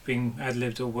stuff being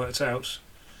ad-libbed or worked out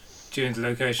during the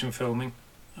location filming,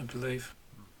 I believe.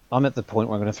 I'm at the point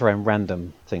where I'm going to throw in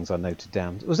random things I noted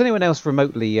down. Was anyone else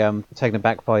remotely taken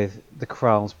aback by the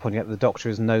Kralls pointing out that the Doctor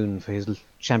is known for his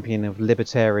championing of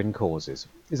libertarian causes?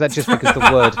 Is that just because the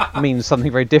word means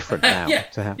something very different now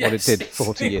to what it did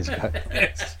 40 years ago?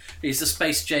 Yes. He's the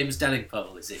Space James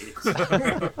Delingpole, is he?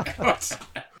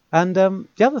 And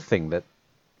the other thing that,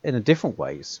 in a different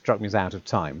way, struck me as out of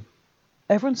time,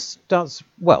 everyone starts,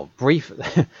 brief.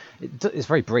 It's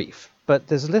very brief, But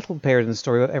there's a little period in the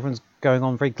story where everyone's going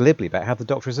on very glibly about how the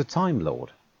Doctor is a Time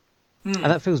Lord. And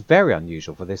that feels very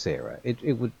unusual for this era. It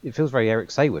feels very Eric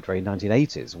Saywood, very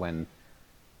 1980s, when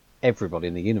everybody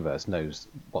in the universe knows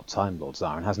what Time Lords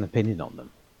are and has an opinion on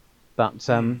them. But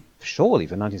surely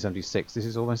for 1976, this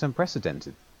is almost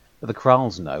unprecedented. But the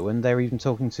Kralls know, and they're even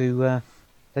talking to...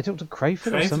 they talk to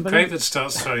Crayford or somebody? Crayford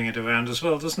starts throwing it around as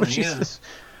well, doesn't he? Yeah.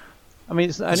 I mean,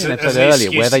 it's only an episode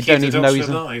earlier where they don't even know he's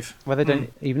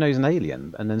even know he's an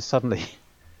alien, and then suddenly...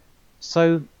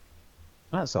 So,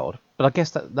 that's odd. But I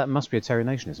guess that must be a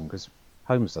Terry-nationism, because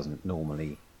Holmes doesn't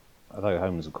normally... Although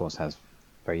Holmes, of course, has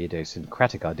very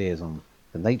idiosyncratic ideas on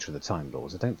the nature of the Time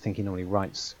Lords, I don't think he normally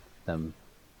writes them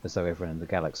as though everyone in the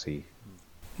galaxy...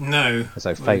 No. As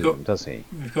though favoured them, does he?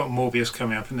 We've got Morbius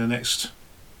coming up in the next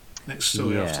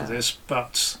story after this,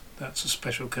 but that's a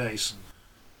special case.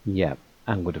 Yeah,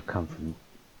 and would have come from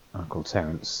Uncle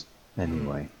Terence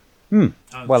anyway.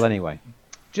 Well, anyway,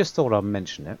 just thought I'd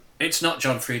mention it. It's not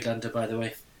John Friedlander, by the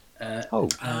way.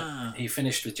 He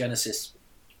finished with Genesis.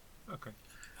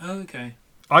 Okay.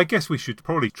 I guess we should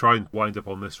probably try and wind up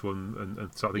on this one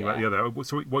and start thinking about the other.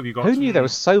 So what have you got? Who knew there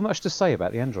was so much to say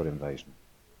about the android invasion?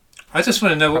 I just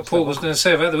want to know what Paul was going to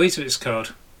say about the Weetabix card,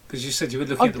 because you said you were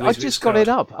looking at the Weetabix card. I just got it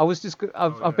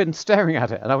up. I've been staring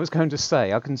at it, and I was going to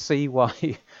say I can see why.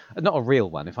 Not a real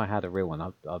one. If I had a real one,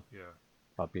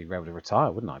 I'd be able to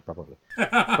retire, wouldn't I? Probably.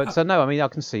 But no, I mean I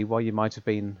can see why you might have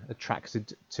been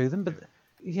attracted to them. But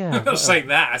yeah, I'm not saying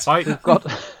that. I got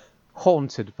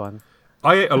haunted by them.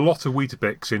 I ate a lot of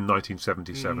Weetabix in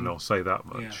 1977, I'll say that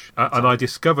much. Yeah. And I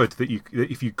discovered that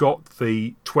if you got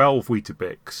the 12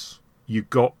 Weetabix, you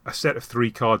got a set of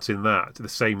 3 cards in that, the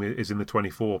same as in the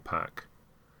 24 pack.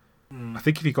 I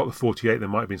think if you got the 48, there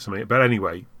might have been something. But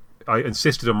anyway, I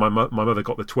insisted on my mother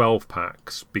got the 12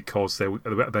 packs because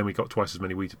then we got twice as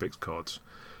many Weetabix cards,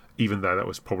 even though that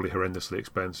was probably horrendously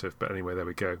expensive. But anyway, there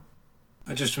we go.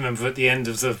 I just remember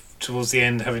towards the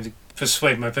end, having to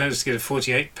persuade my parents to get a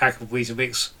 48 pack of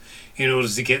Weetabix in order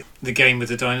to get the game with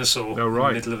the dinosaur in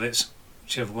the middle of it,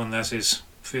 whichever one that is,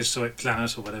 Prehistoric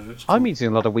Planet or whatever it's called. I'm eating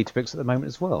a lot of Weetabix at the moment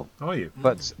as well. Are you?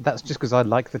 But that's just because I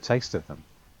like the taste of them.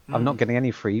 I'm not getting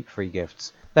any free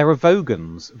gifts. There are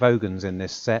Vogons in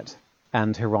this set,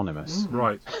 and Hieronymus.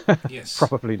 Right. Yes.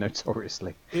 Probably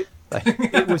notoriously.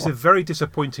 It was a very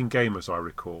disappointing game, as I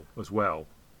recall, as well.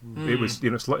 It was,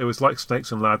 it was like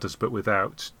Snakes and Ladders, but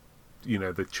without,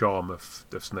 the charm of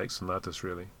Snakes and Ladders,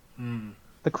 really.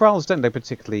 The Kralls don't look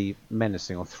particularly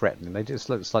menacing or threatening. They just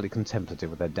look slightly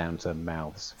contemplative with their downturned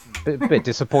mouths. A bit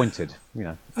disappointed,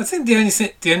 I think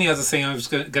the only other thing I was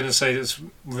going to say that's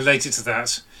related to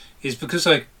that is because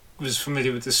I was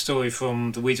familiar with the story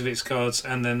from the Weetabix cards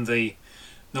and then the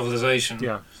novelisation.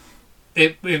 Yeah.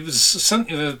 It was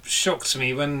something of a shock to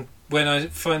me when I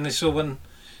finally saw one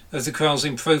of the Kralls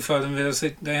in profile and realised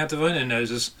they had the rhino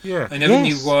noses. Yeah. I never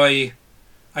knew why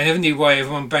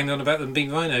everyone banged on about them being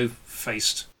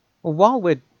rhino-faced. Well, while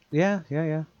we're... Yeah.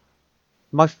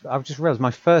 I've just realised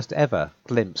my first ever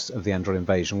glimpse of the android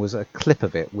invasion was a clip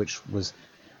of it, which was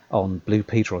on Blue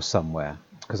Peter or somewhere.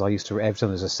 Because I used to... Every time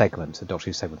there's a Doctor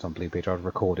Who segment on Blue Peter, I'd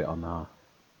record it on our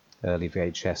early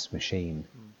VHS machine.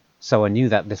 So I knew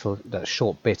that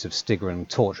short bit of Stigran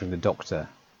torturing the Doctor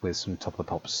with some Top of the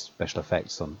Pops special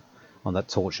effects on that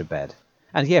torture bed.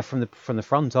 And yeah, from the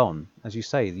front on, as you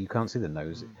say, you can't see the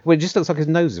nose. Well, it just looks like his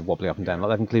nose is wobbling up and down,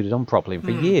 like they've included it on properly. And for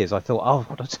years I thought, oh,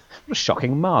 what a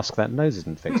shocking mask, that nose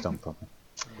isn't fixed on properly.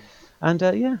 And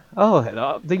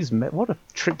what a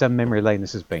trip down memory lane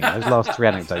this has been. Those last 3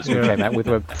 anecdotes we came out with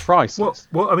were priceless.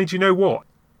 Well, I mean, do you know what?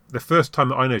 The first time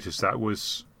that I noticed that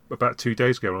was about 2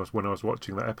 days ago when I was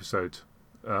watching that episode.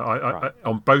 I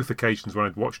on both occasions when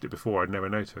I'd watched it before, I'd never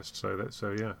noticed. So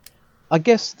yeah. I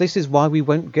guess this is why we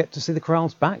won't get to see the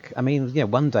Kralls back. I mean,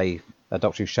 one day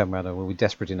Doctor Who showrunner will be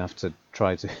desperate enough to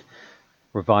try to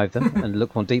revive them and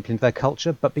look more deeply into their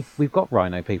culture. But we've got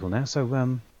Rhino people now, so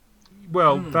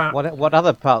that what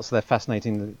other parts of their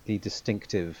fascinatingly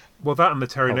distinctive? Well, that and the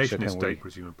Terry Nation estate,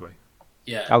 presumably.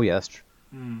 Yeah. Oh yeah, that's true.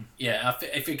 Yeah,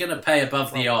 if you're going to pay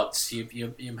above the odds,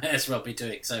 you may as well be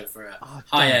doing so for a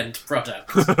high-end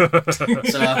product. So,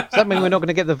 does that mean we're not going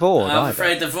to get the Vord? I'm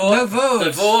afraid the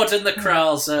Vord and the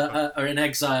Kralls are in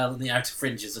exile in the outer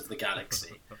fringes of the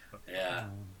galaxy. Yeah,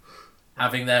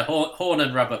 having their horn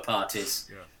and rubber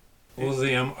parties. Yeah. Or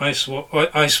the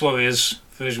Ice Warriors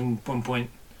version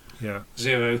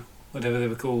 1.0, whatever they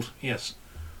were called. Yes,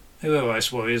 they were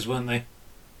Ice Warriors, weren't they?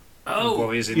 Oh,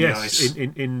 Warriors in yes, the ice.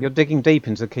 You're digging deep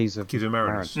into Keys of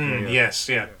Marinus. Yes,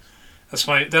 yeah. That's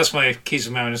my Keys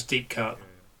of Marinus deep cut.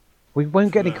 We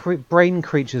won't get any brain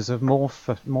creatures of more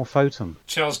photon.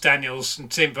 Charles Daniels and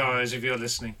Tim Burrows, if you're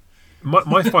listening.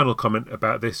 My final comment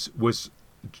about this was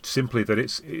simply that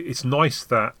it's nice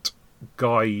that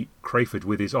Guy Crayford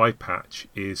with his eye patch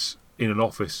is in an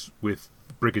office with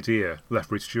Brigadier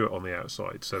Lethbridge Stewart on the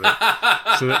outside, so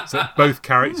that both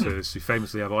characters who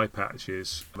famously have eye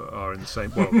patches are in the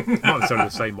same, well, not necessarily the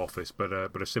same office, but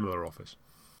a similar office.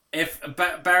 If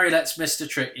Barry lets Mr.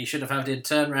 Trick, he should have had him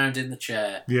turn round in the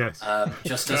chair. Yes.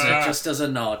 Just as a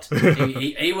nod.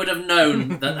 He would have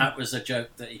known that was a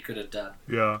joke that he could have done.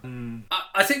 Yeah.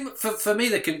 I think for me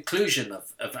the conclusion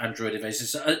of Android Invasion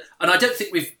is, and I don't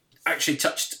think we've actually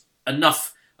touched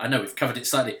enough. I know we've covered it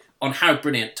slightly on how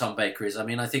brilliant Tom Baker is. I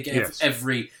mean, I think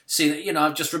every scene.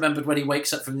 I've just remembered when he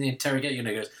wakes up from the interrogation.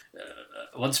 He goes,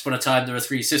 "Once upon a time, there were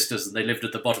 3 sisters, and they lived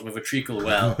at the bottom of a treacle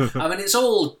well." I mean, it's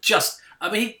all just. I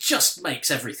mean, he just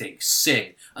makes everything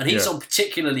sing. And he's on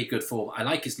particularly good form. I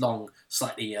like his long,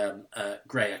 slightly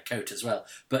greyer coat as well.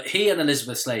 But he and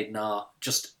Elizabeth Sladen are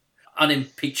just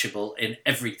unimpeachable in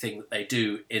everything that they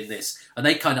do in this. And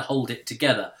they kind of hold it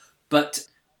together. But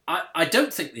I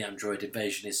don't think the Android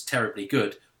Invasion is terribly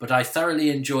good, but I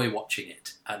thoroughly enjoy watching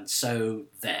it. And so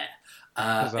there.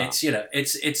 It's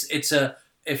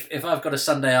if I've got a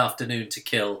Sunday afternoon to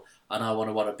kill... and I want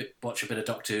to watch a bit of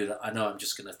Doctor Who that I know I'm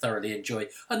just going to thoroughly enjoy,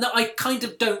 and that I kind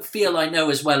of don't feel I know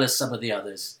as well as some of the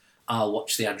others, I'll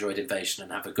watch the Android Invasion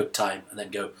and have a good time and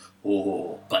then go,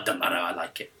 oh, but don't matter, I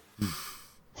like it.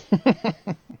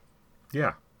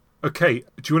 Yeah. Okay,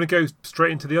 do you want to go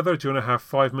straight into the other, or do you want to have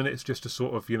 5 minutes just to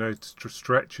sort of, to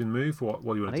stretch and move? What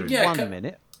do you want to do? Yeah, 1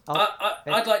 minute.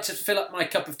 I'd like to fill up my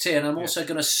cup of tea, and I'm also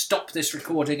going to stop this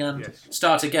recording and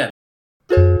start again.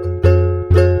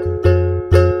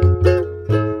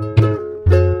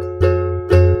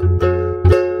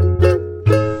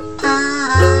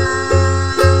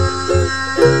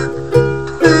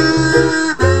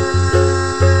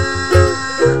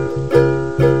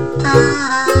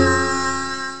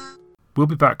 We'll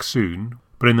be back soon,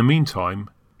 but in the meantime,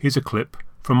 here's a clip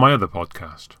from my other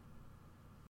podcast.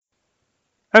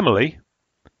 Emily,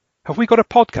 have we got a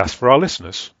podcast for our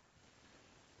listeners?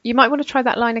 You might want to try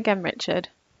that line again, Richard.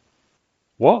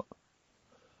 What?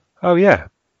 Oh, yeah.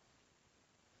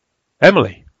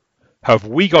 Emily, have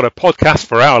we got a podcast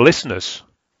for our listeners?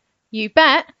 You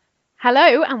bet.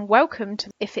 Hello and welcome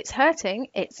to If It's Hurting,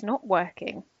 It's Not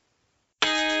Working.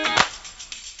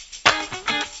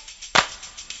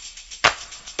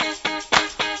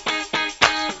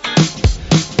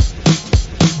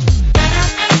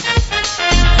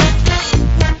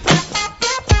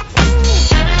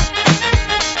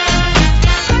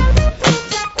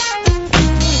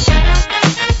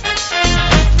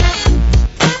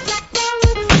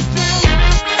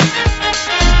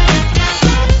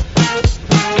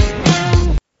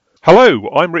 Hello,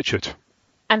 I'm Richard.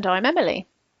 And I'm Emily.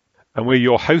 And we're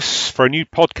your hosts for a new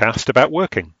podcast about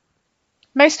working.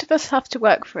 Most of us have to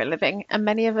work for a living, and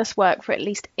many of us work for at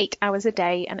least 8 hours a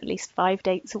day and at least 5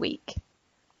 days a week.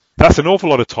 That's an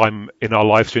awful lot of time in our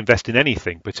lives to invest in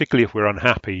anything, particularly if we're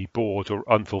unhappy, bored or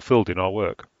unfulfilled in our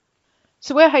work.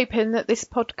 So we're hoping that this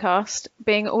podcast,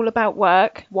 being all about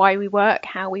work, why we work,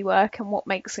 how we work and what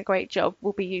makes a great job,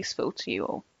 will be useful to you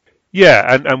all.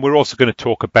 Yeah, and we're also going to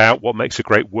talk about what makes a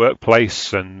great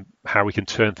workplace and how we can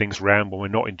turn things around when we're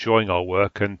not enjoying our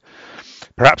work, and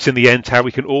perhaps in the end how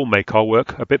we can all make our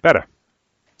work a bit better.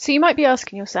 So you might be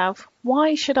asking yourself,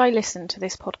 why should I listen to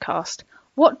this podcast?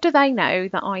 What do they know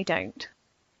that I don't?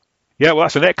 Yeah, well,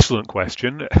 that's an excellent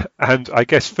question. And I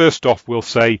guess first off, we'll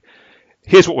say,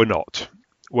 here's what we're not.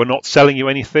 We're not selling you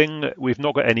anything. We've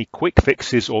not got any quick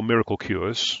fixes or miracle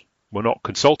cures. We're not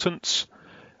consultants.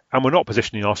 And we're not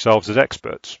positioning ourselves as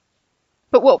experts.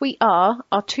 But what we are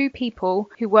 2 people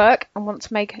who work and want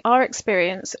to make our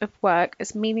experience of work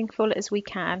as meaningful as we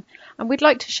can. And we'd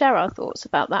like to share our thoughts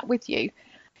about that with you.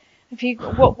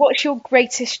 What's your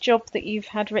greatest job that you've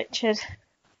had, Richard?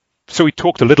 So we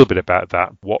talked a little bit about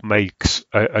that, what makes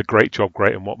a great job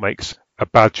great and what makes a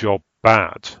bad job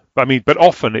bad. But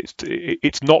often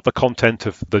it's not the content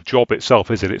of the job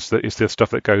itself, is it? It's the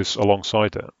stuff that goes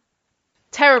alongside it.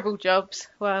 Terrible jobs.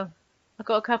 Well, I've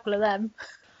got a couple of them.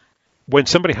 When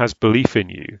somebody has belief in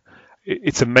you,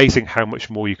 it's amazing how much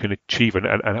more you can achieve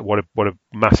and what a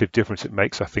massive difference it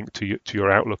makes, I think, to your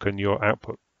outlook and your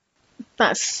output.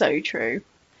 That's so true.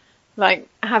 Like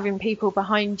having people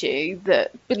behind you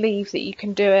that believe that you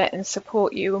can do it and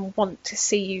support you and want to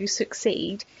see you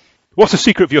succeed. What's the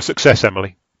secret of your success,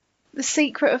 Emily? The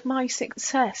secret of my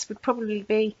success would probably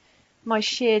be my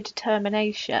sheer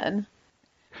determination.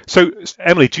 So,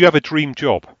 Emily, do you have a dream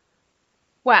job?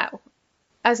 Well,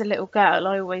 as a little girl,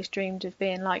 I always dreamed of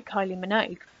being like Kylie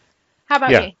Minogue. How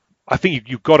about you? I think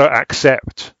you've got to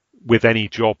accept with any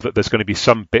job that there's going to be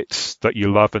some bits that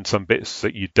you love and some bits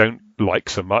that you don't like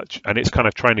so much, and it's kind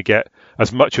of trying to get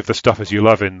as much of the stuff as you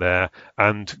love in there,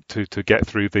 and to get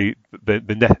through the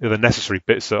necessary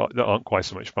bits that aren't quite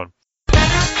so much fun.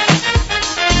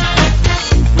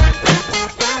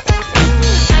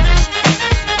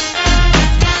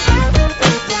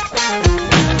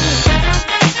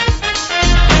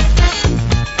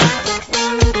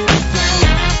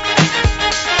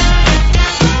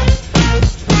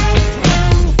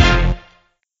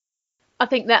 I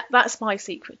think that's my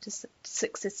secret to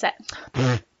success.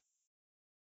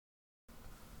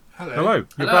 Hello.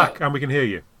 You're back, and we can hear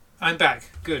you. I'm back.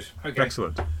 Good. Okay.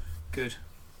 Excellent. Good.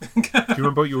 Do you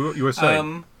remember what you were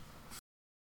saying?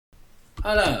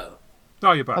 Hello.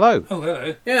 Oh, you're back. Hello. Oh,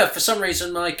 hello. Yeah, for some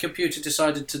reason my computer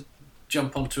decided to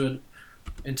jump onto an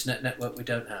internet network we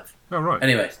don't have. Oh, right.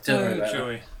 Anyway, don't worry about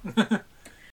joy. it.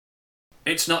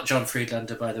 It's not John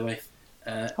Friedlander, by the way.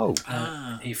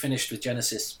 He finished with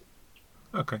Genesis.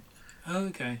 Okay.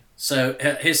 Okay. So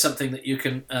here's something that you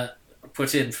can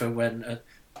put in for when...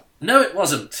 no, it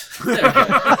wasn't. There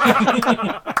we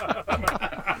go.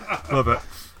 Love it.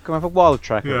 Can I have a wild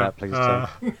track of that, please,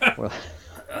 Tim? Well,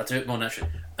 I'll do it more naturally.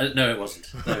 No, it wasn't.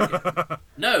 There we go.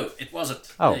 No, it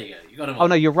wasn't. Oh. There you go. You got him. oh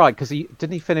no, you're right, because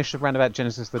didn't he finish around about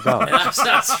Genesis the Dark?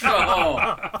 That's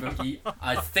wrong.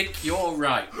 I think you're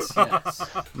right. Yes.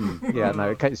 Yeah,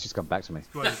 no, it's just come back to me.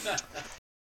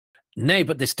 Nay,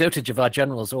 but this dotage of our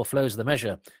generals o'erflows the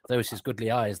measure. Those his goodly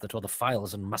eyes that o'er the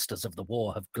files and musters of the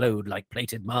war have glowed like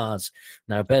plated Mars,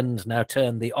 now bend, now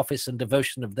turn the office and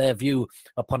devotion of their view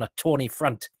upon a tawny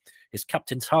front. His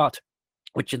captain's heart,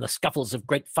 which in the scuffles of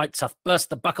great fights hath burst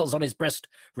the buckles on his breast,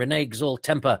 reneges all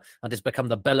temper, and is become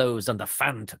the bellows and the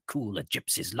fan to cool a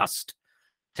gypsy's lust.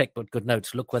 Take but good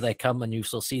note, look where they come, and you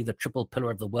shall see the triple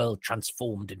pillar of the world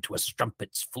transformed into a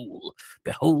strumpet's fool.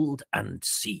 Behold and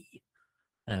see.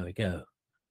 There we go.